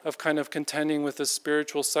of kind of contending with this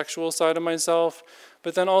spiritual, sexual side of myself,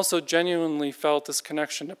 but then also genuinely felt this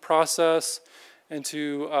connection to process and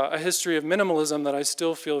to a history of minimalism that I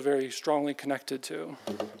still feel very strongly connected to.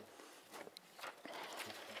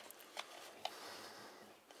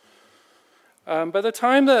 By the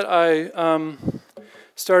time that I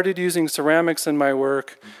started using ceramics in my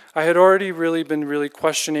work, I had already been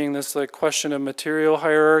questioning this question of material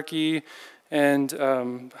hierarchy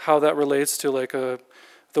and how that relates to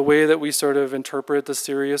the way that we sort of interpret the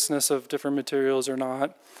seriousness of different materials or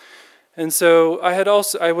not. And so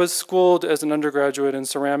I was schooled as an undergraduate in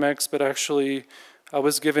ceramics, but actually I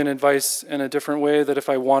was given advice in a different way that if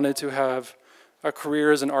I wanted to have a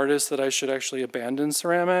career as an artist that I should actually abandon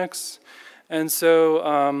ceramics. And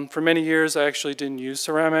so for many years I actually didn't use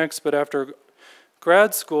ceramics, but after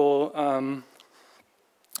grad school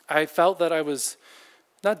I felt that I was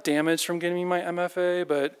not damaged from getting my MFA,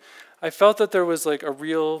 but I felt that there was like a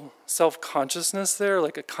real self-consciousness there,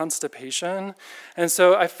 like a constipation. And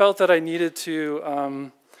so I felt that I needed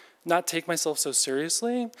to not take myself so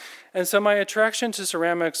seriously. And so my attraction to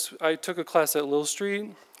ceramics, I took a class at Lil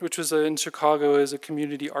Street, which was in Chicago, as a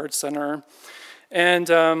community arts center. And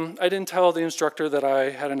I didn't tell the instructor that I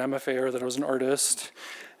had an MFA or that I was an artist.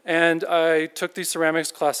 And I took these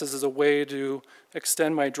ceramics classes as a way to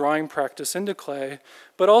extend my drawing practice into clay,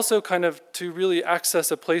 but also kind of to really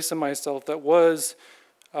access a place in myself that was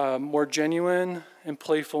more genuine and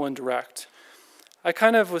playful and direct. I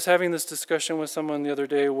kind of was having this discussion with someone the other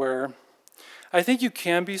day where I think you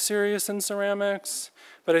can be serious in ceramics,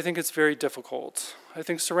 but I think it's very difficult. I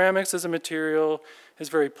think ceramics as a material is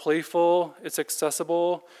very playful, it's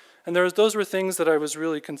accessible, and those were things that I was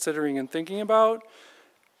really considering and thinking about.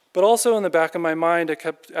 But also in the back of my mind, I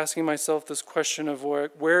kept asking myself this question of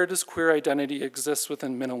where does queer identity exist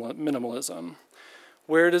within minimalism?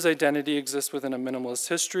 Where does identity exist within a minimalist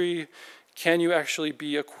history? Can you actually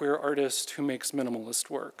be a queer artist who makes minimalist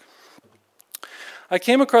work? I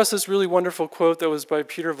came across this really wonderful quote that was by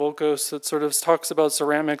Peter Volkos that sort of talks about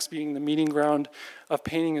ceramics being the meeting ground of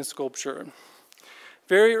painting and sculpture.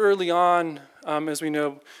 Very early on, as we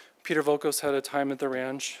know, Peter Volkos had a time at the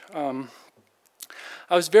ranch.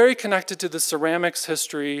 I was very connected to the ceramics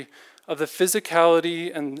history of the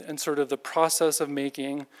physicality and sort of the process of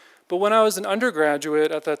making. But when I was an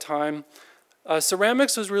undergraduate at that time,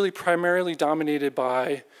 ceramics was really primarily dominated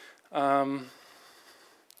by, I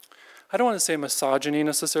don't want to say misogyny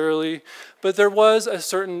necessarily, but there was a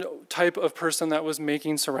certain type of person that was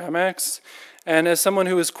making ceramics. And as someone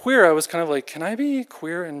who was queer, I was kind of like, can I be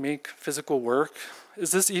queer and make physical work?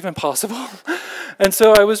 Is this even possible? And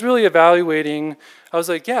so I was really evaluating, I was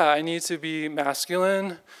like, yeah, I need to be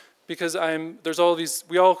masculine because there's all these,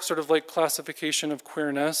 we all sort of like classification of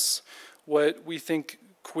queerness, what we think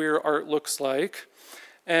queer art looks like.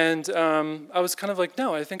 And I was kind of like,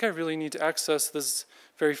 no, I think I really need to access this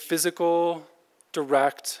very physical,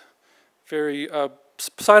 direct, very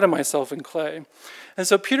side of myself in clay. And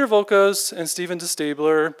so Peter Volkos and Stephen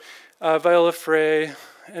DeStabler, Viola Frey,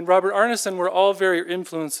 and Robert Arneson were all very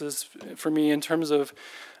influences for me in terms of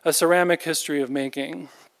a ceramic history of making.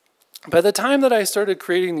 By the time that I started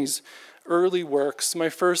creating these early works, my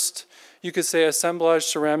first, you could say, assemblage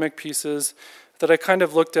ceramic pieces that I kind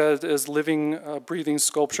of looked at as living, breathing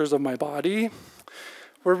sculptures of my body,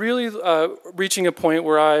 were really reaching a point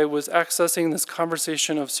where I was accessing this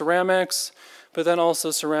conversation of ceramics, but then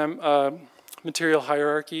also material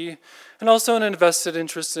hierarchy, and also an invested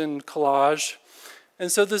interest in collage.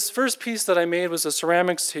 And so this first piece that I made was a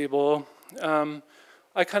ceramics table.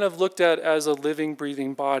 I kind of looked at as a living,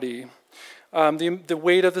 breathing body. The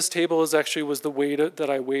weight of this table was the weight that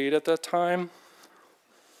I weighed at that time.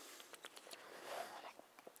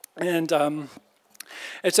 And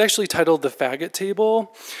it's actually titled the faggot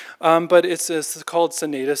table, but it's called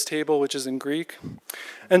Senatus table, which is in Greek.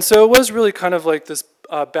 And so it was really kind of like this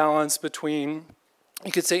balance between,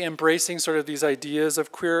 you could say, embracing sort of these ideas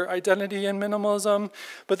of queer identity and minimalism,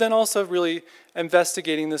 but then also really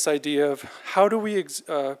investigating this idea of how do we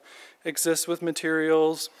exist with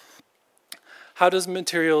materials, how does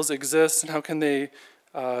materials exist, and how can they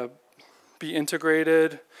be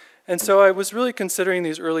integrated. And so I was really considering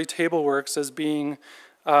these early table works as being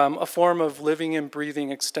a form of living and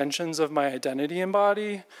breathing extensions of my identity and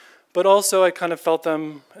body, but also I kind of felt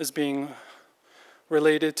them as being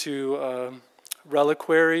related to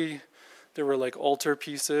reliquary. There were like altar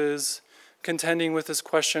pieces, contending with this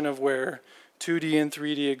question of where 2D and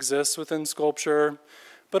 3D exists within sculpture,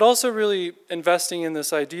 but also really investing in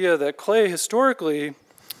this idea that clay historically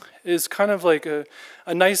is kind of like a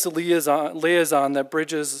nice liaison that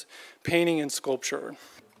bridges painting and sculpture,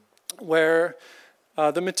 where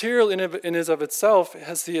the material in and of itself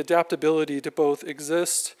has the adaptability to both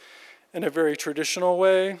exist in a very traditional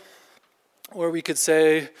way, or we could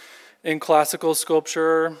say in classical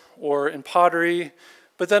sculpture or in pottery,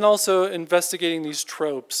 but then also investigating these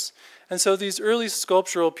tropes. And so these early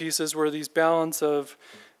sculptural pieces were these balance of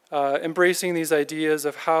embracing these ideas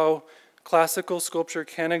of how classical sculpture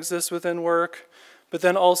can exist within work, but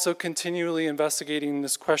then also continually investigating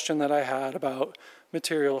this question that I had about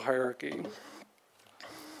material hierarchy.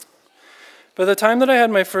 By the time that I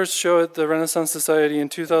had my first show at the Renaissance Society in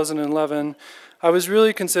 2011, I was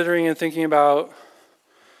really considering and thinking about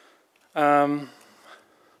how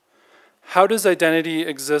does identity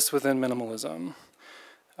exist within minimalism?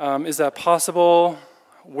 Is that possible?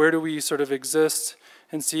 Where do we sort of exist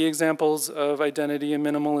and see examples of identity in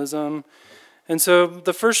minimalism? And so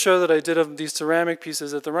the first show that I did of these ceramic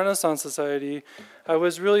pieces at the Renaissance Society, I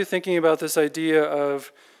was really thinking about this idea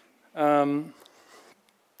of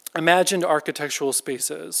imagined architectural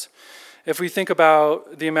spaces. If we think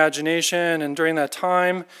about the imagination, and during that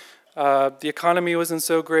time, the economy wasn't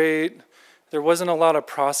so great. There wasn't a lot of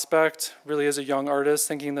prospect, really, as a young artist,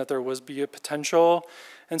 thinking that there was be a potential.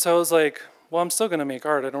 And so I was like, well, I'm still going to make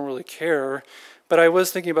art. I don't really care. But I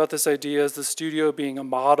was thinking about this idea as the studio being a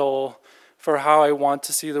model for how I want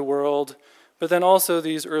to see the world. But then also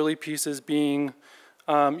these early pieces being,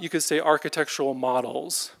 you could say, architectural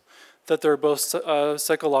models, that they're both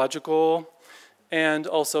psychological and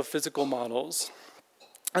also physical models.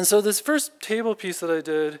 And so this first table piece that I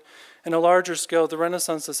did in a larger scale at the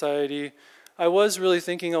Renaissance Society, I was really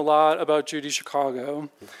thinking a lot about Judy Chicago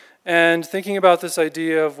and thinking about this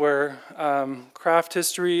idea of where craft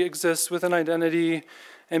history exists with an identity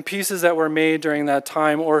and pieces that were made during that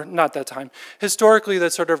time, or not that time, historically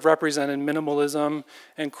that sort of represented minimalism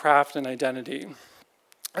and craft and identity.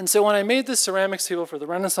 And so when I made this ceramics table for the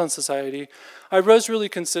Renaissance Society, I was really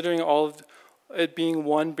considering all of it being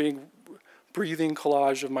one big breathing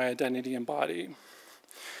collage of my identity and body.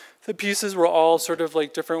 The pieces were all sort of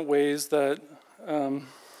like different ways that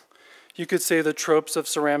you could say the tropes of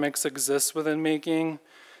ceramics exist within making.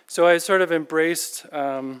 So I sort of embraced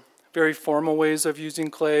very formal ways of using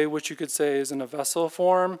clay, which you could say is in a vessel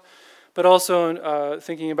form, but also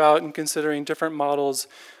thinking about and considering different models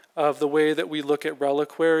of the way that we look at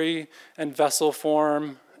reliquary and vessel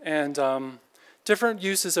form and different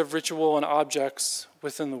uses of ritual and objects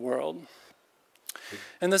within the world.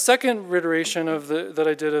 And the second iteration of that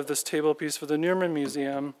I did of this table piece for the Newman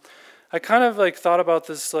Museum, I kind of like thought about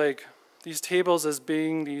this like these tables as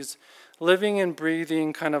being these living and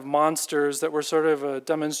breathing kind of monsters that were sort of a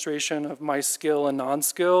demonstration of my skill and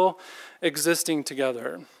non-skill existing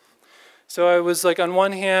together. So I was like on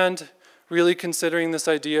one hand really considering this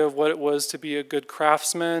idea of what it was to be a good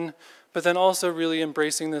craftsman, but then also really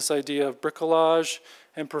embracing this idea of bricolage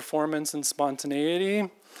and performance and spontaneity.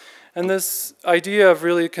 And this idea of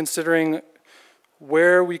really considering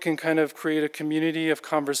where we can kind of create a community of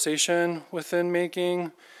conversation within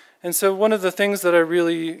making. And so one of the things that I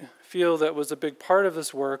really feel that was a big part of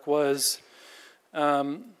this work was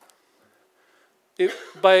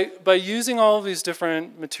by using all of these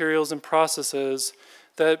different materials and processes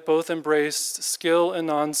that both embraced skill and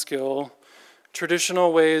non-skill,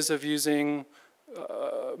 traditional ways of using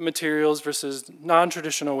materials versus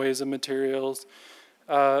non-traditional ways of materials,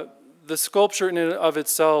 the sculpture in and of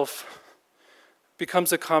itself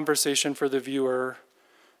becomes a conversation for the viewer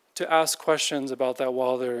to ask questions about that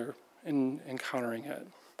while they're encountering it.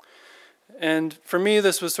 And for me,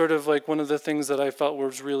 this was sort of like one of the things that I felt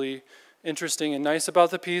was really interesting and nice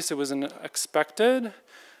about the piece. It wasn't expected,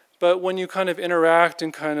 but when you kind of interact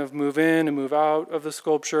and kind of move in and move out of the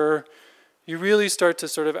sculpture, you really start to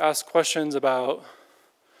sort of ask questions about,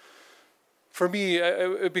 for me,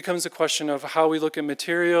 it becomes a question of how we look at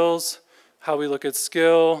materials, how we look at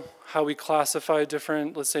skill, how we classify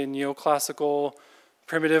different, let's say, neoclassical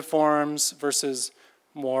primitive forms versus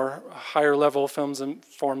more higher level forms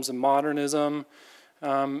of modernism.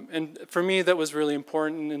 And for me, that was really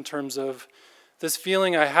important in terms of this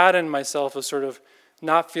feeling I had in myself of sort of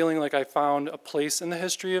not feeling like I found a place in the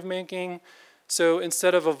history of making. So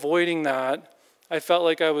instead of avoiding that, I felt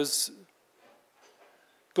like I was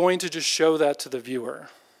going to just show that to the viewer,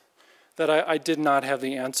 that I did not have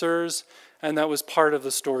the answers, and that was part of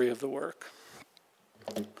the story of the work.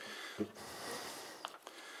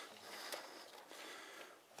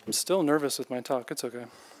 I'm still nervous with my talk. It's okay.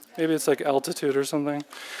 Maybe it's like altitude or something.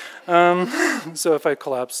 So if I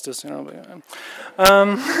collapse, just, you know,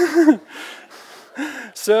 I'm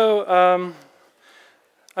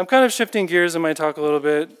kind of shifting gears in my talk a little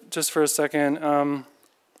bit, just for a second.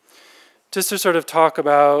 Just to sort of talk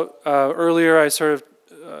about, earlier I sort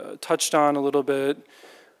of touched on a little bit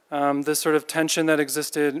this sort of tension that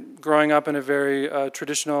existed growing up in a very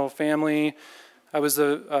traditional family.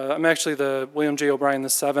 I'm actually the William J. O'Brien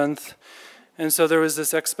VII, and so there was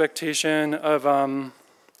this expectation of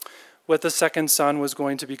what the second son was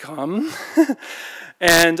going to become.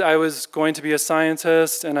 And I was going to be a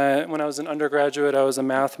scientist, and when I was an undergraduate, I was a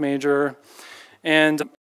math major. And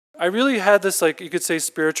I really had this, like, you could say,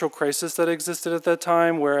 spiritual crisis that existed at that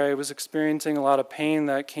time, where I was experiencing a lot of pain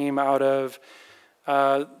that came out of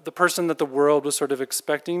the person that the world was sort of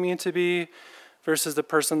expecting me to be versus the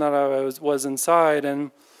person that I was inside. And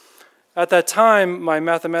at that time, my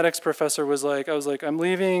mathematics professor was like, I'm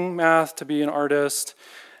leaving math to be an artist.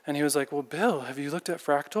 And he was like, well, Bill, have you looked at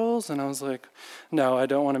fractals? And I was like, no, I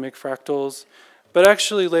don't want to make fractals. But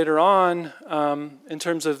actually later on, in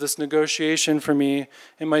terms of this negotiation for me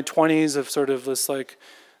in my 20s of sort of this like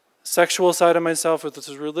sexual side of myself with this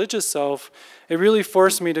religious self, it really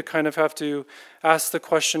forced me to kind of have to ask the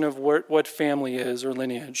question of what family is or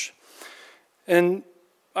lineage. And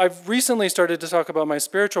I've recently started to talk about my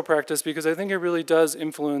spiritual practice because I think it really does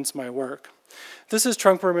influence my work. This is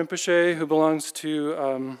Trungpa Rinpoche, who belongs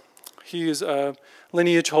to, he's a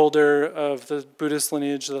lineage holder of the Buddhist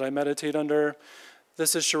lineage that I meditate under.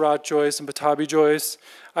 This is Sharat Joyce and Patabi Joyce.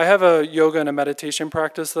 I have a yoga and a meditation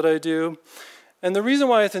practice that I do. And the reason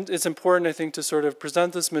why I think it's important, I think, to sort of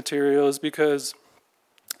present this material is because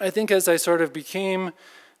I think as I sort of became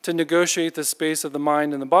to negotiate the space of the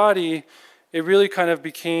mind and the body, it really kind of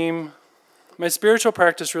became, my spiritual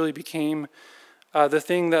practice really became the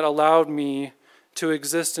thing that allowed me to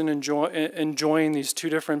exist and enjoying these two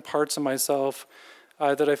different parts of myself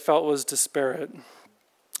that I felt was disparate.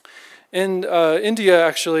 In India,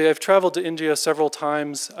 actually, I've traveled to India several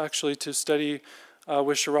times, actually, to study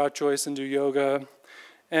with Sharat Joyce and do yoga.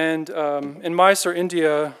 And in Mysore,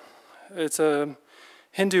 India, it's a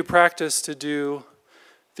Hindu practice to do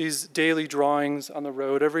these daily drawings on the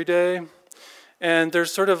road every day. And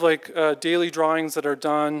there's sort of like daily drawings that are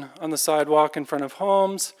done on the sidewalk in front of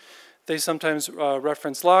homes. They sometimes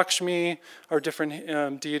reference Lakshmi or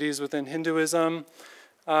different deities within Hinduism.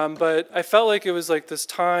 But I felt like it was like this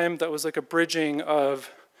time that was like a bridging of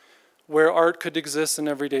where art could exist in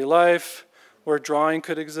everyday life, where drawing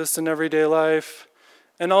could exist in everyday life,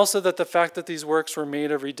 and also that the fact that these works were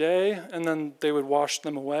made every day and then they would wash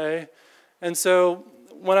them away. And so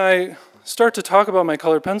when I start to talk about my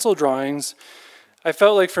colored pencil drawings, I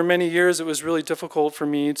felt like for many years it was really difficult for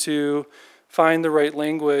me to find the right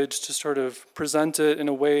language to sort of present it in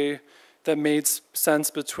a way that made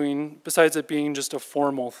sense besides it being just a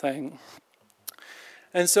formal thing.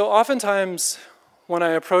 And so oftentimes when I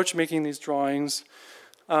approach making these drawings,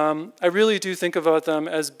 I really do think about them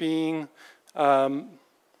as being,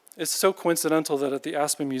 it's so coincidental that at the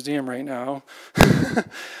Aspen Museum right now,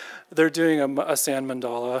 they're doing a sand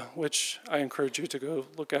mandala, which I encourage you to go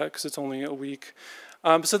look at because it's only a week.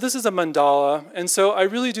 So this is a mandala, and so I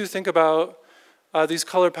really do think about these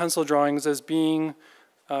colored pencil drawings as being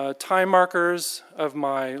time markers of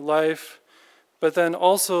my life, but then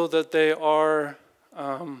also that they are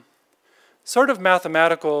sort of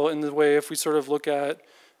mathematical in the way if we sort of look at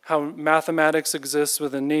how mathematics exists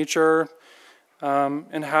within nature,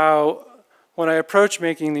 and how when I approach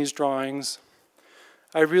making these drawings,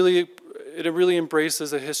 it really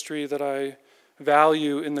embraces a history that I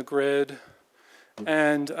value in the grid.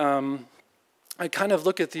 And I kind of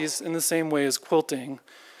look at these in the same way as quilting.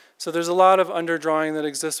 So there's a lot of underdrawing that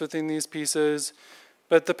exists within these pieces.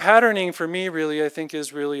 But the patterning for me really, I think,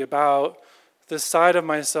 is really about this side of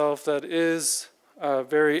myself that is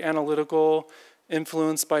very analytical,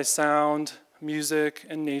 influenced by sound, music,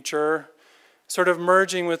 and nature, sort of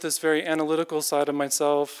merging with this very analytical side of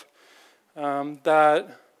myself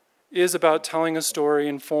that is about telling a story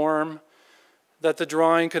in form, that the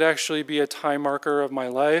drawing could actually be a time marker of my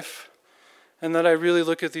life, and that I really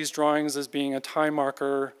look at these drawings as being a time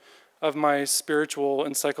marker of my spiritual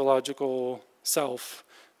and psychological self,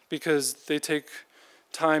 because they take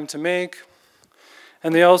time to make,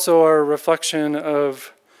 and they also are a reflection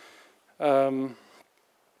of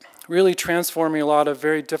really transforming a lot of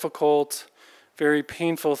very difficult, very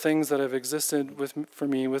painful things that have existed for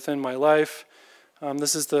me within my life.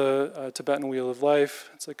 This is the Tibetan Wheel of Life.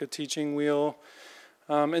 It's like a teaching wheel.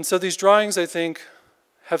 And so these drawings, I think,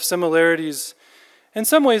 have similarities in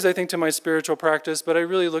some ways, I think, to my spiritual practice, but I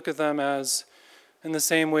really look at them as in the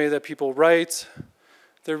same way that people write.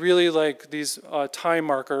 They're really like these time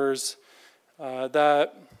markers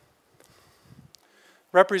that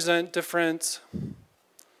represent different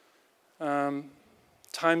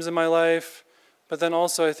times in my life, but then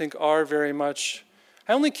also I think are very much,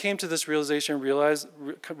 I only came to this realization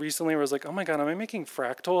recently where I was like, oh my God, am I making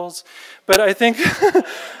fractals? But I think,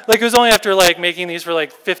 like it was only after like making these for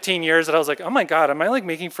like 15 years that I was like, oh my God, am I like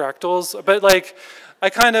making fractals? But like, I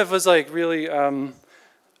kind of was like really,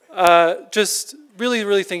 just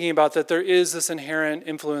really thinking about that there is this inherent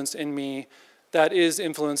influence in me that is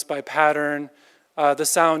influenced by pattern, the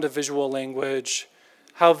sound of visual language,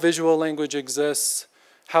 how visual language exists,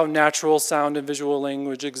 how natural sound and visual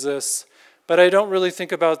language exists. But I don't really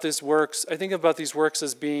think about these works. I think about these works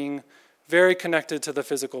as being very connected to the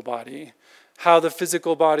physical body, how the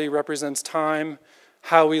physical body represents time,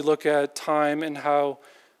 how we look at time and how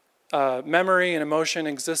memory and emotion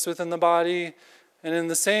exist within the body. And in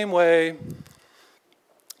the same way,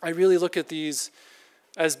 I really look at these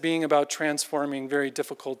as being about transforming very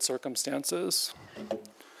difficult circumstances.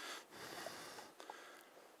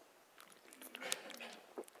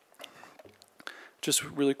 Just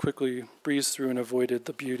really quickly breezed through and avoided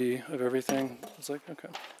the beauty of everything. I was like, okay.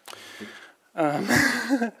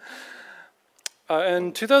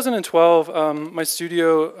 In 2012, my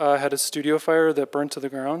studio had a studio fire that burned to the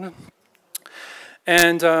ground.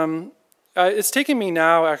 And it's taken me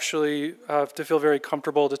now, actually, to feel very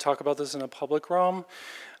comfortable to talk about this in a public realm.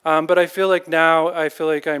 But I feel like now,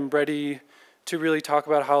 I'm ready to really talk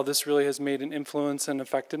about how this really has made an influence and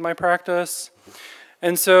affected my practice.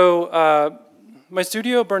 And so my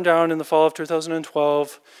studio burned down in the fall of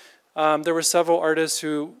 2012. There were several artists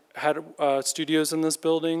who had studios in this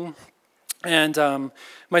building. And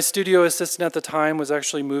my studio assistant at the time was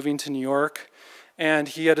actually moving to New York. And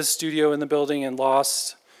he had a studio in the building and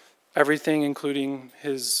lost everything, including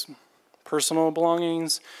his personal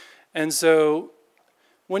belongings. And so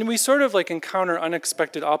when we sort of like encounter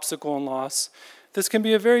unexpected obstacle and loss, this can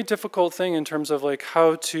be a very difficult thing in terms of like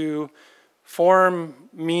how to form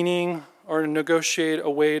meaning or negotiate a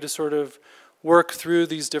way to sort of work through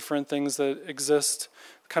these different things that exist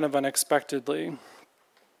kind of unexpectedly.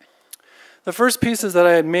 The first pieces that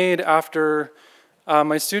I had made after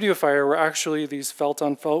my studio fire were actually these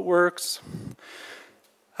felt-on-felt works.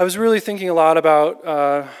 I was really thinking a lot about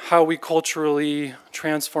how we culturally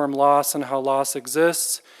transform loss and how loss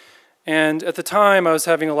exists. And at the time, I was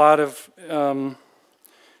having a lot of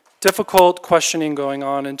difficult questioning going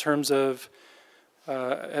on in terms of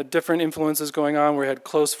had different influences going on where I had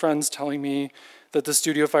close friends telling me that the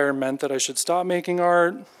studio fire meant that I should stop making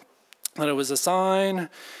art, that it was a sign.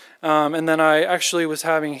 And then I actually was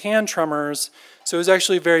having hand tremors, so it was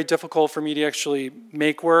actually very difficult for me to actually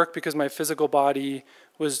make work because my physical body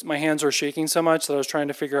my hands were shaking so much that I was trying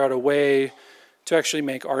to figure out a way to actually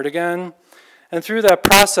make art again. And through that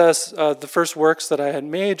process, the first works that I had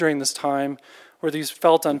made during this time were these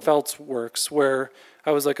felt-on-felt works where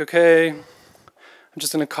I was like, okay, I'm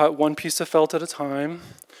just going to cut one piece of felt at a time.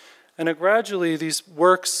 And gradually these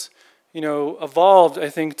works, evolved, I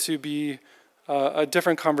think, to be a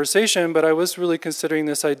different conversation, but I was really considering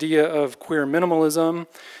this idea of queer minimalism,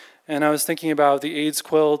 and I was thinking about the AIDS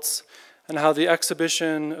quilts and how the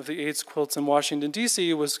exhibition of the AIDS quilts in Washington,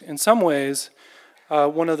 D.C. was, in some ways,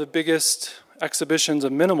 one of the biggest exhibitions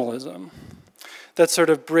of minimalism that sort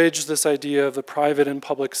of bridged this idea of the private and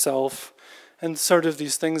public self and sort of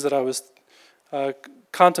these things that I was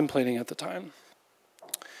contemplating at the time.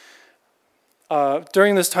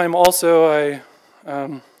 During this time also,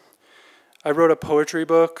 I wrote a poetry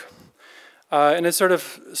book, and it sort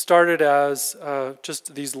of started as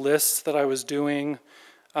just these lists that I was doing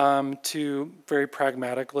to very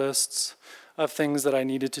pragmatic lists of things that I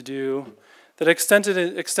needed to do that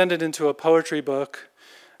extended into a poetry book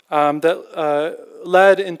that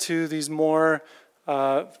led into these more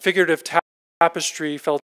figurative tapestry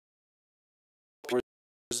felt I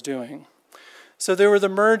was doing. So there were the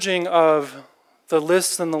merging of the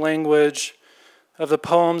lists and the language of the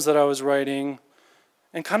poems that I was writing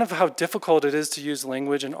and kind of how difficult it is to use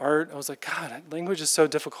language in art. I was like, God, language is so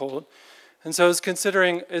difficult. And so I was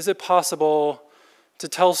considering, is it possible to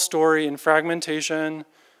tell story in fragmentation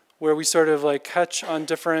where we sort of like catch on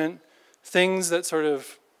different things that sort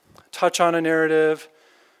of touch on a narrative,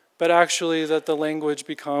 but actually that the language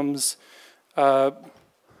becomes a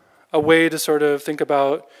way to sort of think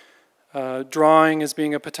about drawing as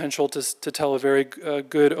being a potential to tell a very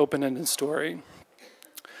good open-ended story.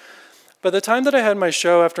 By the time that I had my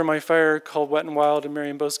show after my fire called Wet and Wild in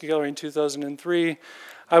Marion Bosque Gallery in 2003,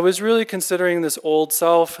 I was really considering this old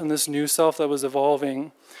self and this new self that was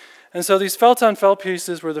evolving. And so these felt-on-felt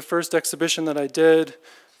pieces were the first exhibition that I did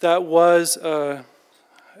that was,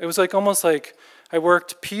 it was like almost like I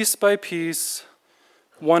worked piece by piece,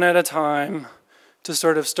 one at a time, to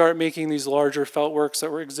sort of start making these larger felt works that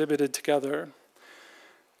were exhibited together.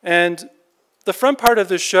 And the front part of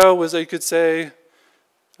this show was, you could say,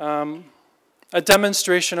 a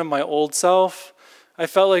demonstration of my old self. I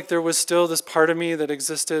felt like there was still this part of me that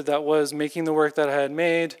existed that was making the work that I had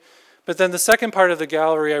made. But then the second part of the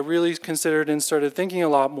gallery, I really considered and started thinking a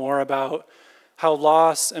lot more about how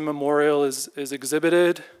loss and memorial is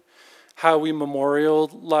exhibited, how we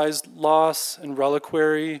memorialize loss and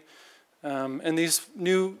reliquary. And these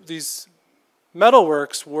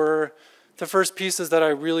metalworks were the first pieces that I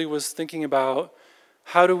really was thinking about.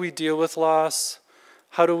 How do we deal with loss?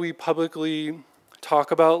 How do we publicly talk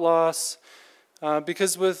about loss?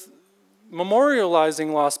 Because with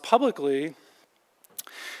memorializing loss publicly,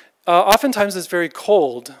 oftentimes it's very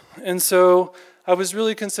cold. And so I was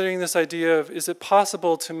really considering this idea of, is it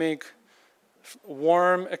possible to make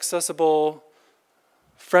warm, accessible,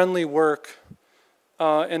 friendly work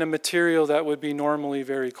in a material that would be normally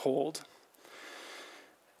very cold?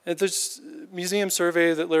 At this museum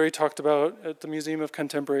survey that Larry talked about at the Museum of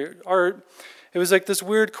Contemporary Art, it was like this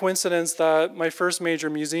weird coincidence that my first major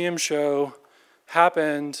museum show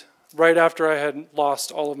happened right after I had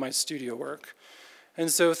lost all of my studio work. And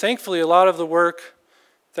so thankfully, a lot of the work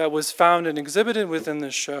that was found and exhibited within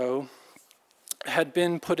this show had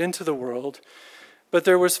been put into the world. But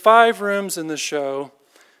there was 5 rooms in the show,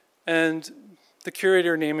 and the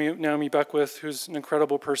curator, Naomi Beckwith, who's an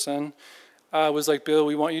incredible person, was like, Bill,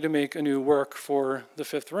 we want you to make a new work for the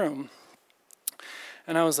 5th room.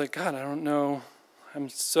 And I was like, God, I don't know. I'm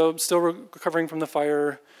still recovering from the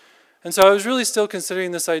fire. And so I was really still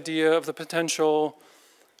considering this idea of the potential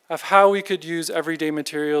of how we could use everyday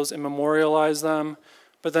materials and memorialize them,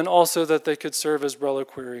 but then also that they could serve as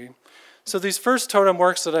reliquary. So these first totem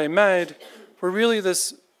works that I made were really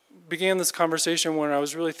began this conversation when I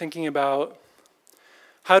was really thinking about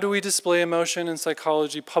how do we display emotion and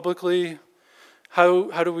psychology publicly,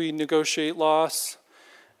 how do we negotiate loss,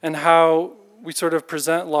 and how we sort of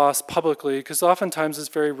present loss publicly, because oftentimes it's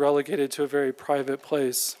very relegated to a very private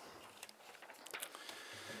place.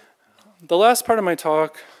 The last part of my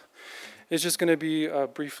talk is just going to be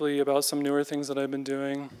briefly about some newer things that I've been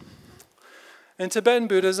doing. In Tibetan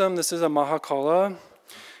Buddhism, this is a Mahakala.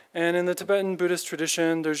 And in the Tibetan Buddhist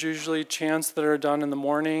tradition, there's usually chants that are done in the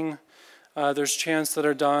morning. There's chants that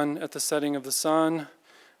are done at the setting of the sun.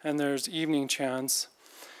 And there's evening chants.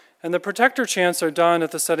 And the protector chants are done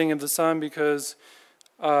at the setting of the sun because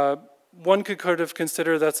one could kind of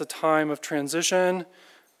consider that's a time of transition.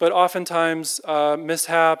 But oftentimes,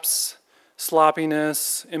 mishaps,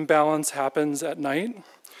 sloppiness, imbalance happens at night.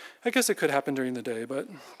 I guess it could happen during the day, but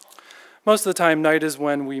most of the time, night is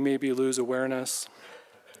when we maybe lose awareness.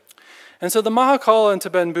 And so the Mahakala in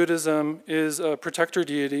Tibetan Buddhism is a protector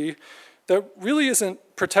deity that really isn't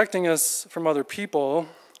protecting us from other people.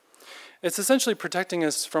 It's essentially protecting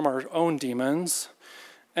us from our own demons.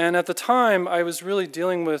 And at the time, I was really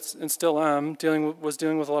dealing with, and still am, dealing with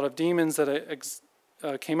a lot of demons that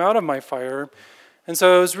came out of my fire. And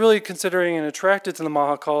so I was really considering and attracted to the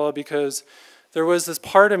Mahakala because there was this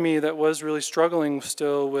part of me that was really struggling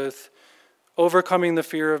still with overcoming the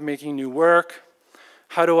fear of making new work.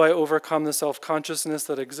 How do I overcome the self-consciousness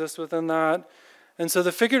that exists within that? And so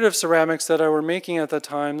the figurative ceramics that I were making at the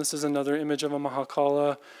time, this is another image of a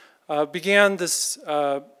Mahakala, began this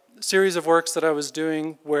series of works that I was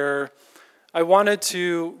doing where I wanted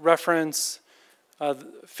to reference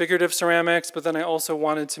figurative ceramics, but then I also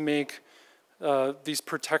wanted to make these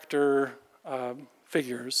protector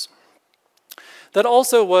figures. That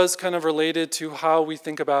also was kind of related to how we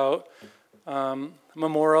think about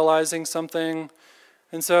memorializing something.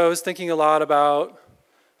 And so I was thinking a lot about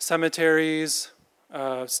cemeteries,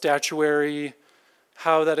 statuary,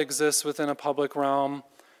 how that exists within a public realm,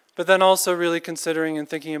 but then also really considering and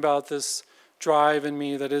thinking about this drive in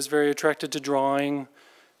me that is very attracted to drawing,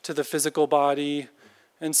 to the physical body.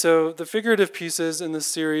 And so the figurative pieces in this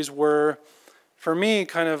series were, for me,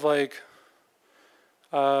 kind of like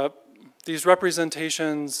these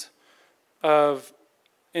representations of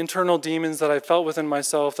internal demons that I felt within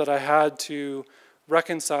myself that I had to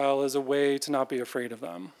reconcile as a way to not be afraid of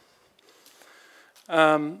them.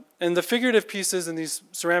 And the figurative pieces in these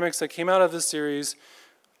ceramics that came out of this series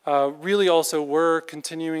really also were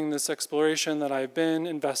continuing this exploration that I've been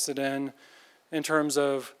invested in terms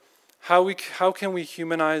of how can we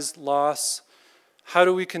humanize loss, how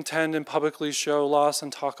do we contend and publicly show loss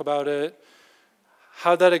and talk about it,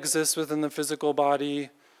 how that exists within the physical body,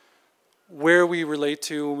 where we relate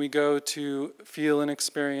to when we go to feel and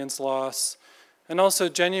experience loss, and also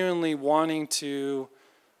genuinely wanting to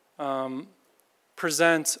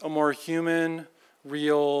present a more human,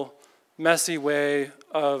 real, messy way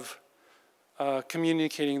of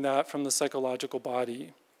communicating that from the psychological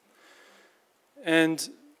body. And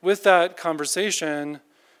with that conversation,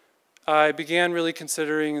 I began really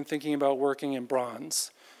considering and thinking about working in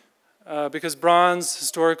bronze. Because bronze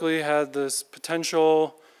historically had this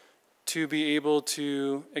potential to be able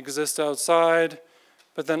to exist outside,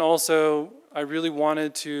 but then also I really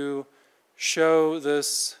wanted to show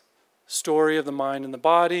this story of the mind and the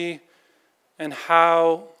body and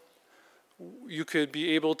how you could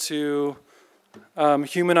be able to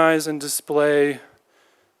humanize and display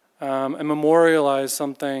and memorialize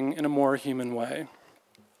something in a more human way.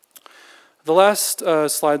 The last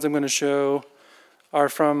slides I'm going to show are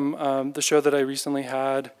from the show that I recently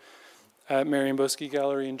had at Marion Boesky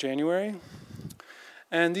Gallery in January.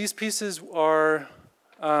 And these pieces are,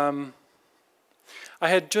 I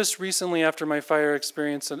had just recently after my fire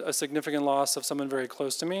experienced a significant loss of someone very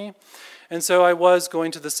close to me. And so I was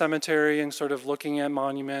going to the cemetery and sort of looking at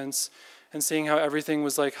monuments and seeing how everything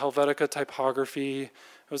was like Helvetica typography.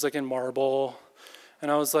 It was like in marble. And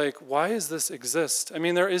I was like, why does this exist? I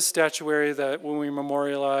mean, there is statuary that when we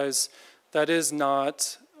memorialize, that is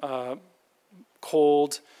not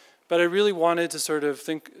cold. But I really wanted to sort of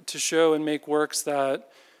think, to show and make works that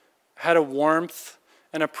had a warmth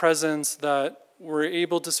and a presence that were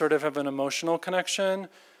able to sort of have an emotional connection,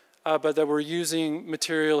 but that were using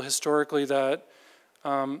material historically that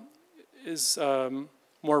is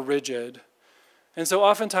more rigid. And so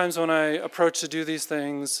oftentimes when I approach to do these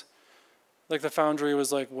things, like the foundry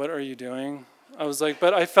was like, what are you doing? I was like,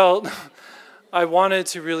 but I felt I wanted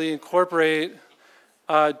to really incorporate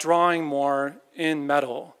drawing more in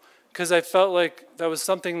metal, because I felt like that was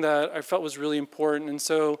something that I felt was really important. And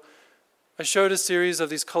so I showed a series of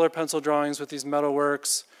these color pencil drawings with these metal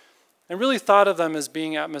works and really thought of them as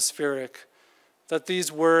being atmospheric, that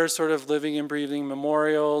these were sort of living and breathing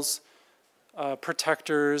memorials,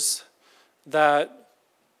 protectors that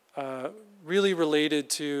really related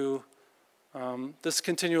to this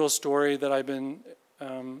continual story that I've been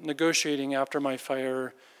negotiating after my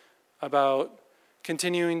fire about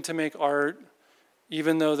continuing to make art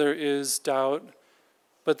even though there is doubt,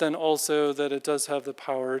 but then also that it does have the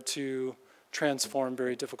power to transform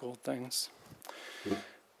very difficult things.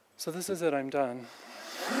 So this is it, I'm done.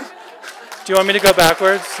 Do you want me to go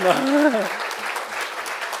backwards? No.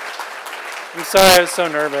 I'm sorry, I was so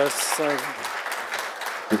nervous.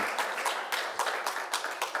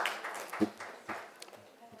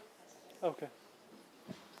 Okay.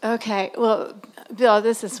 Okay, well, Bill,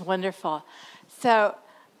 this is wonderful. So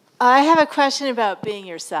I have a question about being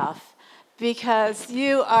yourself, because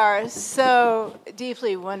you are so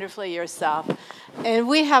deeply, wonderfully yourself. And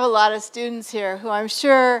we have a lot of students here who I'm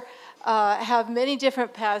sure have many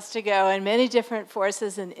different paths to go and many different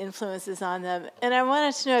forces and influences on them. And I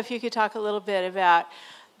wanted to know if you could talk a little bit about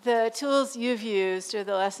the tools you've used or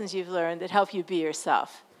the lessons you've learned that help you be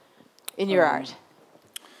yourself in your art.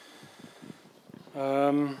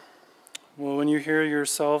 Well, when you hear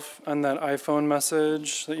yourself on that iPhone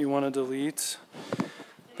message that you want to delete,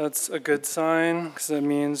 that's a good sign, because that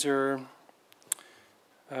means you're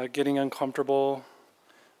getting uncomfortable.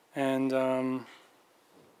 And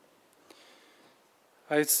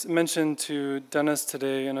I mentioned to Dennis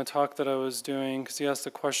today in a talk that I was doing, because he asked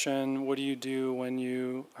the question, what do you do when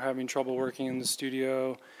you are having trouble working in the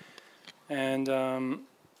studio? And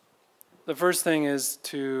the first thing is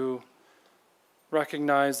to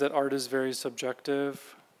recognize that art is very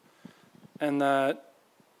subjective, and that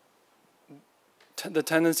the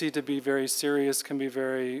tendency to be very serious can be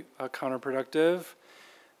very counterproductive,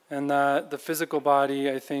 and that the physical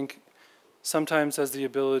body, I think, sometimes has the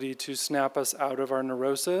ability to snap us out of our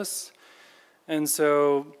neurosis. And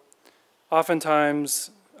so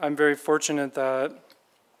oftentimes I'm very fortunate that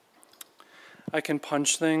I can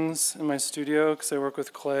punch things in my studio because I work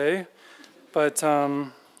with clay, but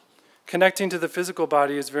connecting to the physical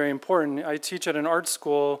body is very important. I teach at an art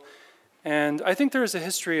school, and I think there is a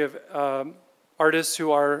history of artists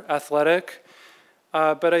who are athletic,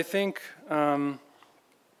 but I think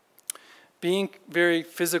being very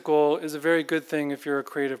physical is a very good thing if you're a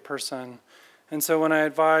creative person. And so when I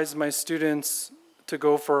advise my students to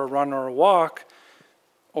go for a run or a walk,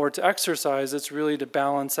 or to exercise, it's really to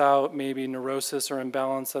balance out maybe neurosis or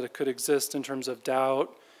imbalance that it could exist in terms of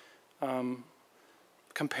doubt,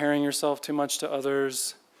 comparing yourself too much to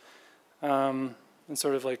others, and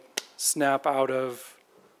sort of like snap out of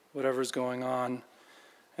whatever's going on.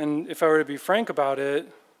 And if I were to be frank about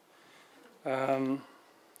it,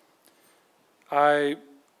 I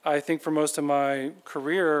think for most of my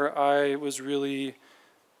career, I was really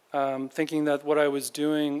thinking that what I was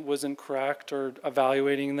doing wasn't correct or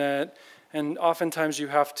evaluating that. And oftentimes you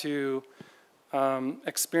have to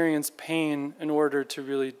experience pain in order to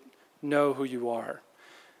really know who you are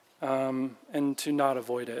and to not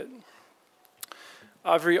avoid it.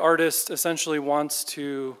 Every artist essentially wants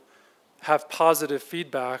to have positive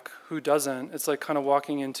feedback. Who doesn't? It's like kind of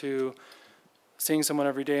walking into seeing someone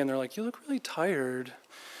every day and they're like, you look really tired.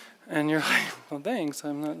 And you're like, well, thanks,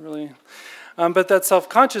 I'm not really. But that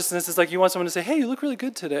self-consciousness is like you want someone to say, hey, you look really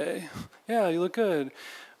good today. Yeah, you look good.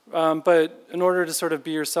 But in order to sort of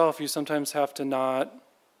be yourself, you sometimes have to not,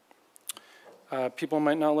 people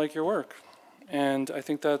might not like your work. And I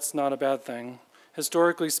think that's not a bad thing.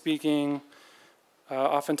 Historically speaking,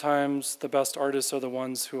 oftentimes the best artists are the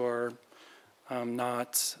ones who are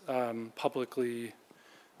not publicly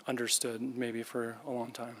understood, maybe for a long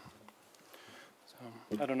time. So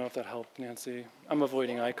I don't know if that helped, Nancy. I'm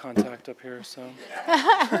avoiding eye contact up here, so.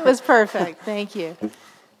 It was perfect. Thank you.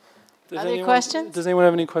 Other questions? Does anyone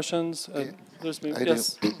have any questions? I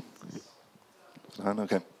yes. do.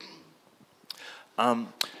 Okay. I'm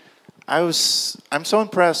so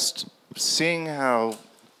impressed seeing how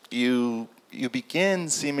you begin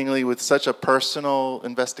seemingly with such a personal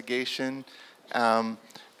investigation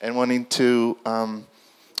and wanting to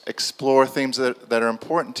explore themes that are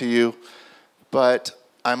important to you. But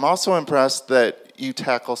I'm also impressed that you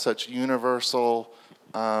tackle such universal,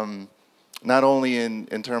 not only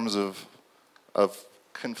in terms of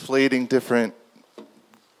conflating different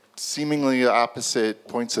seemingly opposite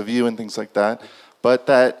points of view and things like that, but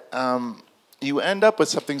that you end up with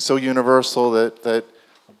something so universal that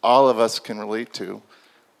all of us can relate to.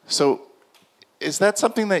 So is that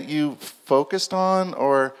something that you focused on,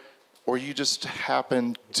 or you just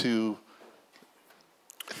happened to,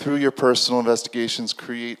 through your personal investigations,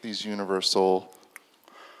 create these universal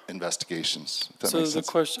investigations? If that So makes the sense.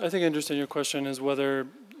 question, I think I understand your question is whether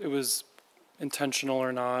it was intentional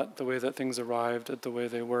or not, the way that things arrived at the way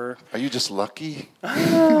they were. Are you just lucky?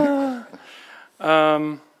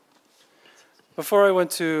 Before I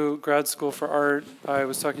went to grad school for art, I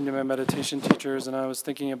was talking to my meditation teachers and I was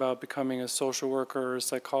thinking about becoming a social worker or a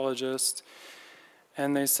psychologist.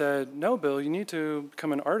 And they said, no, Bill, you need to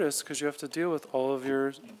become an artist because you have to deal with all of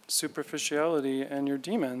your superficiality and your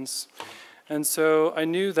demons. And so I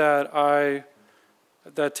knew that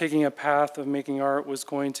taking a path of making art was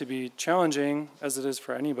going to be challenging, as it is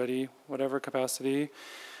for anybody, whatever capacity.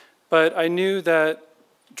 But I knew that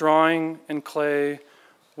drawing and clay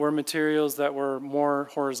were materials that were more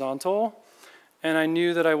horizontal, and I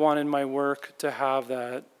knew that I wanted my work to have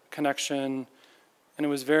that connection, and it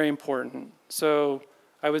was very important. So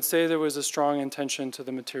I would say there was a strong intention to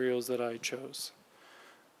the materials that I chose.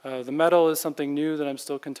 The metal is something new that I'm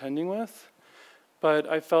still contending with, but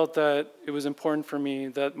I felt that it was important for me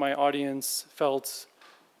that my audience felt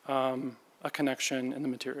a connection in the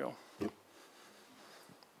material.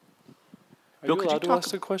 Are Bill, you allowed to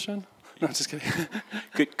ask a question? No, I'm just kidding.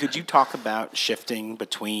 Could you talk about shifting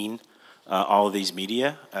between all of these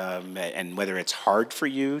media and whether it's hard for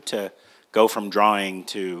you to go from drawing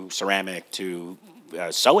to ceramic to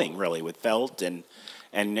sewing, really, with felt and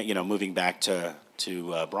you know, moving back to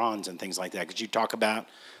bronze and things like that? Could you talk about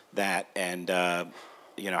that and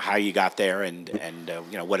you know, how you got there and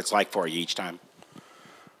you know, what it's like for you each time?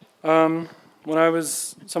 When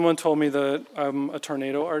someone told me that I'm a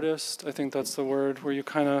tornado artist. I think that's the word, where you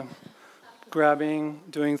kind of grabbing,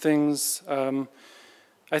 doing things.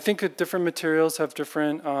 I think that different materials have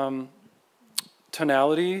different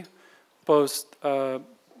tonality, both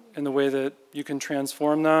in the way that you can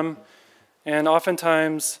transform them. And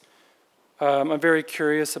oftentimes, I'm very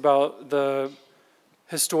curious about the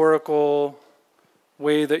historical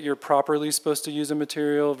way that you're properly supposed to use a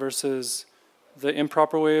material versus the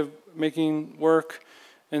improper way of making work.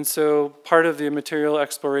 And so part of the material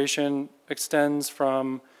exploration extends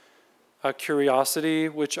from a curiosity,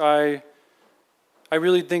 which I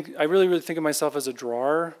really think of myself as a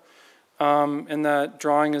drawer, and that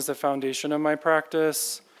drawing is the foundation of my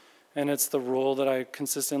practice, and it's the rule that I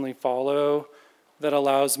consistently follow that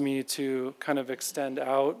allows me to kind of extend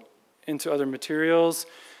out into other materials.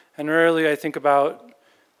 And rarely I think about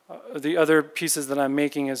the other pieces that I'm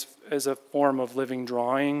making as a form of living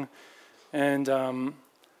drawing. And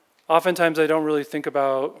oftentimes I don't really think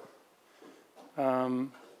about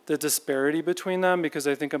the disparity between them, because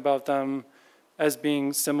I think about them as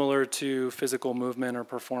being similar to physical movement or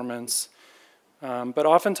performance. But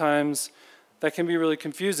oftentimes that can be really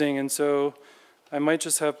confusing. And so I might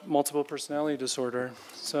just have multiple personality disorder.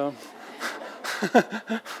 So.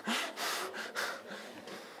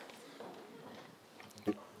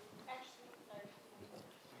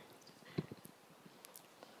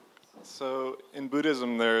 So in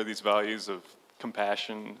Buddhism, there are these values of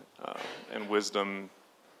compassion and wisdom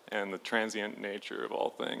and the transient nature of all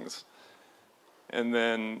things. And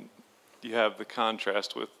then you have the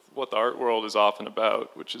contrast with what the art world is often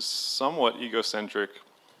about, which is somewhat egocentric,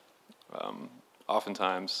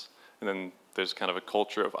 oftentimes. And then there's kind of a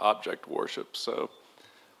culture of object worship. So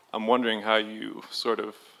I'm wondering how you sort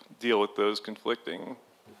of deal with those conflicting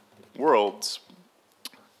worlds,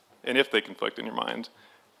 and if they conflict in your mind.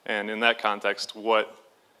 And in that context, what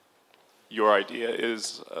your idea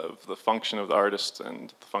is of the function of the artist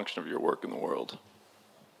and the function of your work in the world.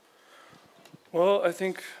 Well, I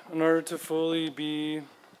think in order to fully be,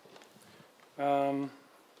 to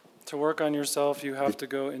work on yourself, you have to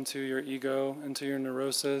go into your ego, into your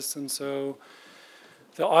neurosis. And so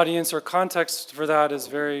the audience or context for that is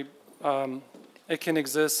very, it can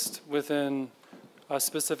exist within a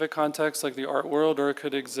specific context like the art world, or it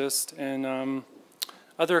could exist in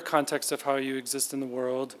other contexts of how you exist in the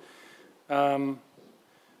world. I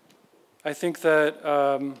think that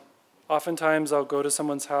oftentimes I'll go to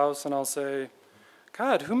someone's house and I'll say,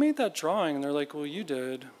 God, who made that drawing? And they're like, well, you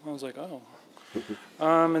did. I was like, oh.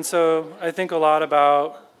 And so I think a lot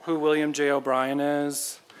about who William J. O'Brien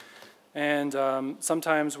is. And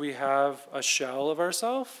sometimes we have a shell of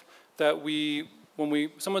ourselves that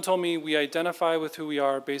someone told me we identify with who we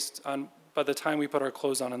are based on, by the time we put our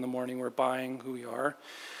clothes on in the morning, we're buying who we are.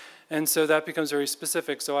 And so that becomes very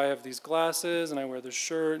specific. So I have these glasses and I wear this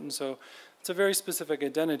shirt, and so it's a very specific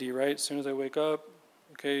identity, right? As soon as I wake up,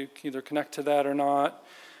 okay, can either connect to that or not.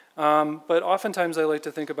 But oftentimes I like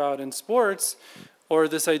to think about in sports, or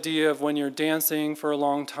this idea of when you're dancing for a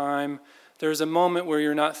long time, there's a moment where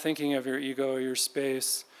you're not thinking of your ego or your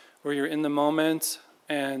space, where you're in the moment,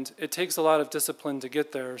 and it takes a lot of discipline to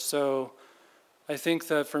get there. So I think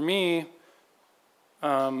that for me,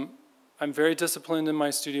 I'm very disciplined in my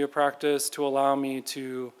studio practice to allow me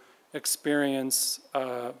to experience,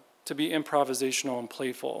 to be improvisational and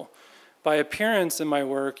playful. By appearance in my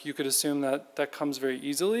work, you could assume that that comes very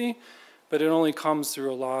easily, but it only comes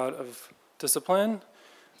through a lot of discipline.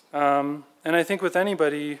 And I think with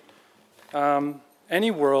anybody,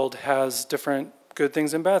 any world has different good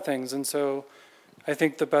things and bad things. And so I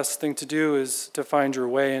think the best thing to do is to find your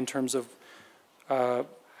way in terms of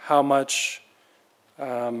how much,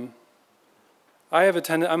 I'm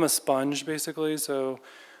a sponge basically, so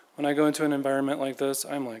when I go into an environment like this,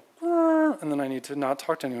 I'm like, and then I need to not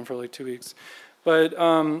talk to anyone for like 2 weeks. But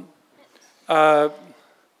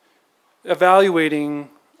evaluating,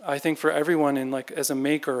 I think for everyone in like as a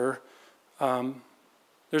maker,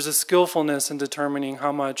 there's a skillfulness in determining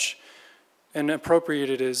how much and appropriate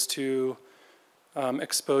it is to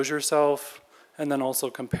expose yourself and then also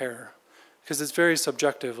compare. Because it's very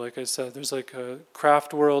subjective, like I said. There's like a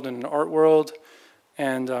craft world and an art world.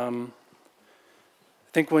 And I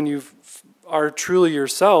think when you are truly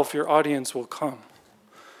yourself, your audience will come.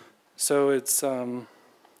 So it's, I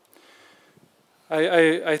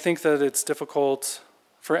think that it's difficult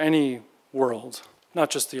for any world, not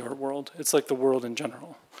just the art world. It's like the world in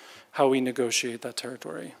general, how we negotiate that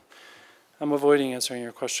territory. I'm avoiding answering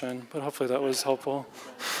your question, but hopefully that was helpful.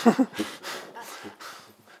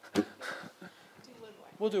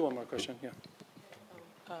 We'll do one more question, yeah.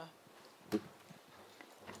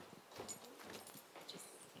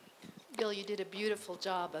 Bill, you did a beautiful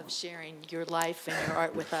job of sharing your life and your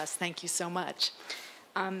art with us. Thank you so much.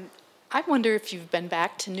 I wonder if you've been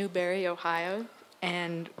back to Newberry, Ohio,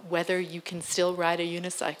 and whether you can still ride a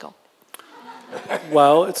unicycle.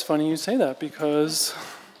 Well, it's funny you say that because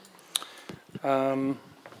I'm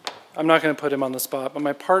not going to put him on the spot, but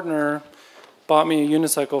my partner bought me a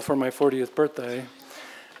unicycle for my 40th birthday.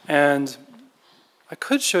 And I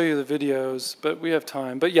could show you the videos, but we have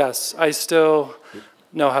time. But yes, I still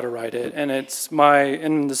know how to ride it. And it's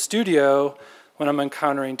in the studio, when I'm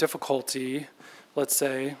encountering difficulty, let's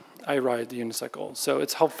say, I ride the unicycle. So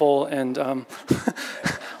it's helpful. And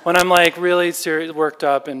when I'm like really worked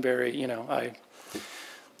up and very,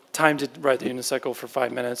 time to ride the unicycle for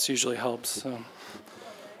 5 minutes usually helps. So.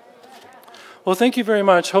 Well, thank you very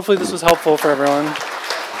much. Hopefully this was helpful for everyone.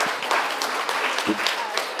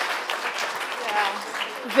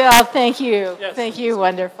 Bill, thank you. Yes. Thank you,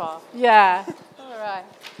 wonderful. Yeah.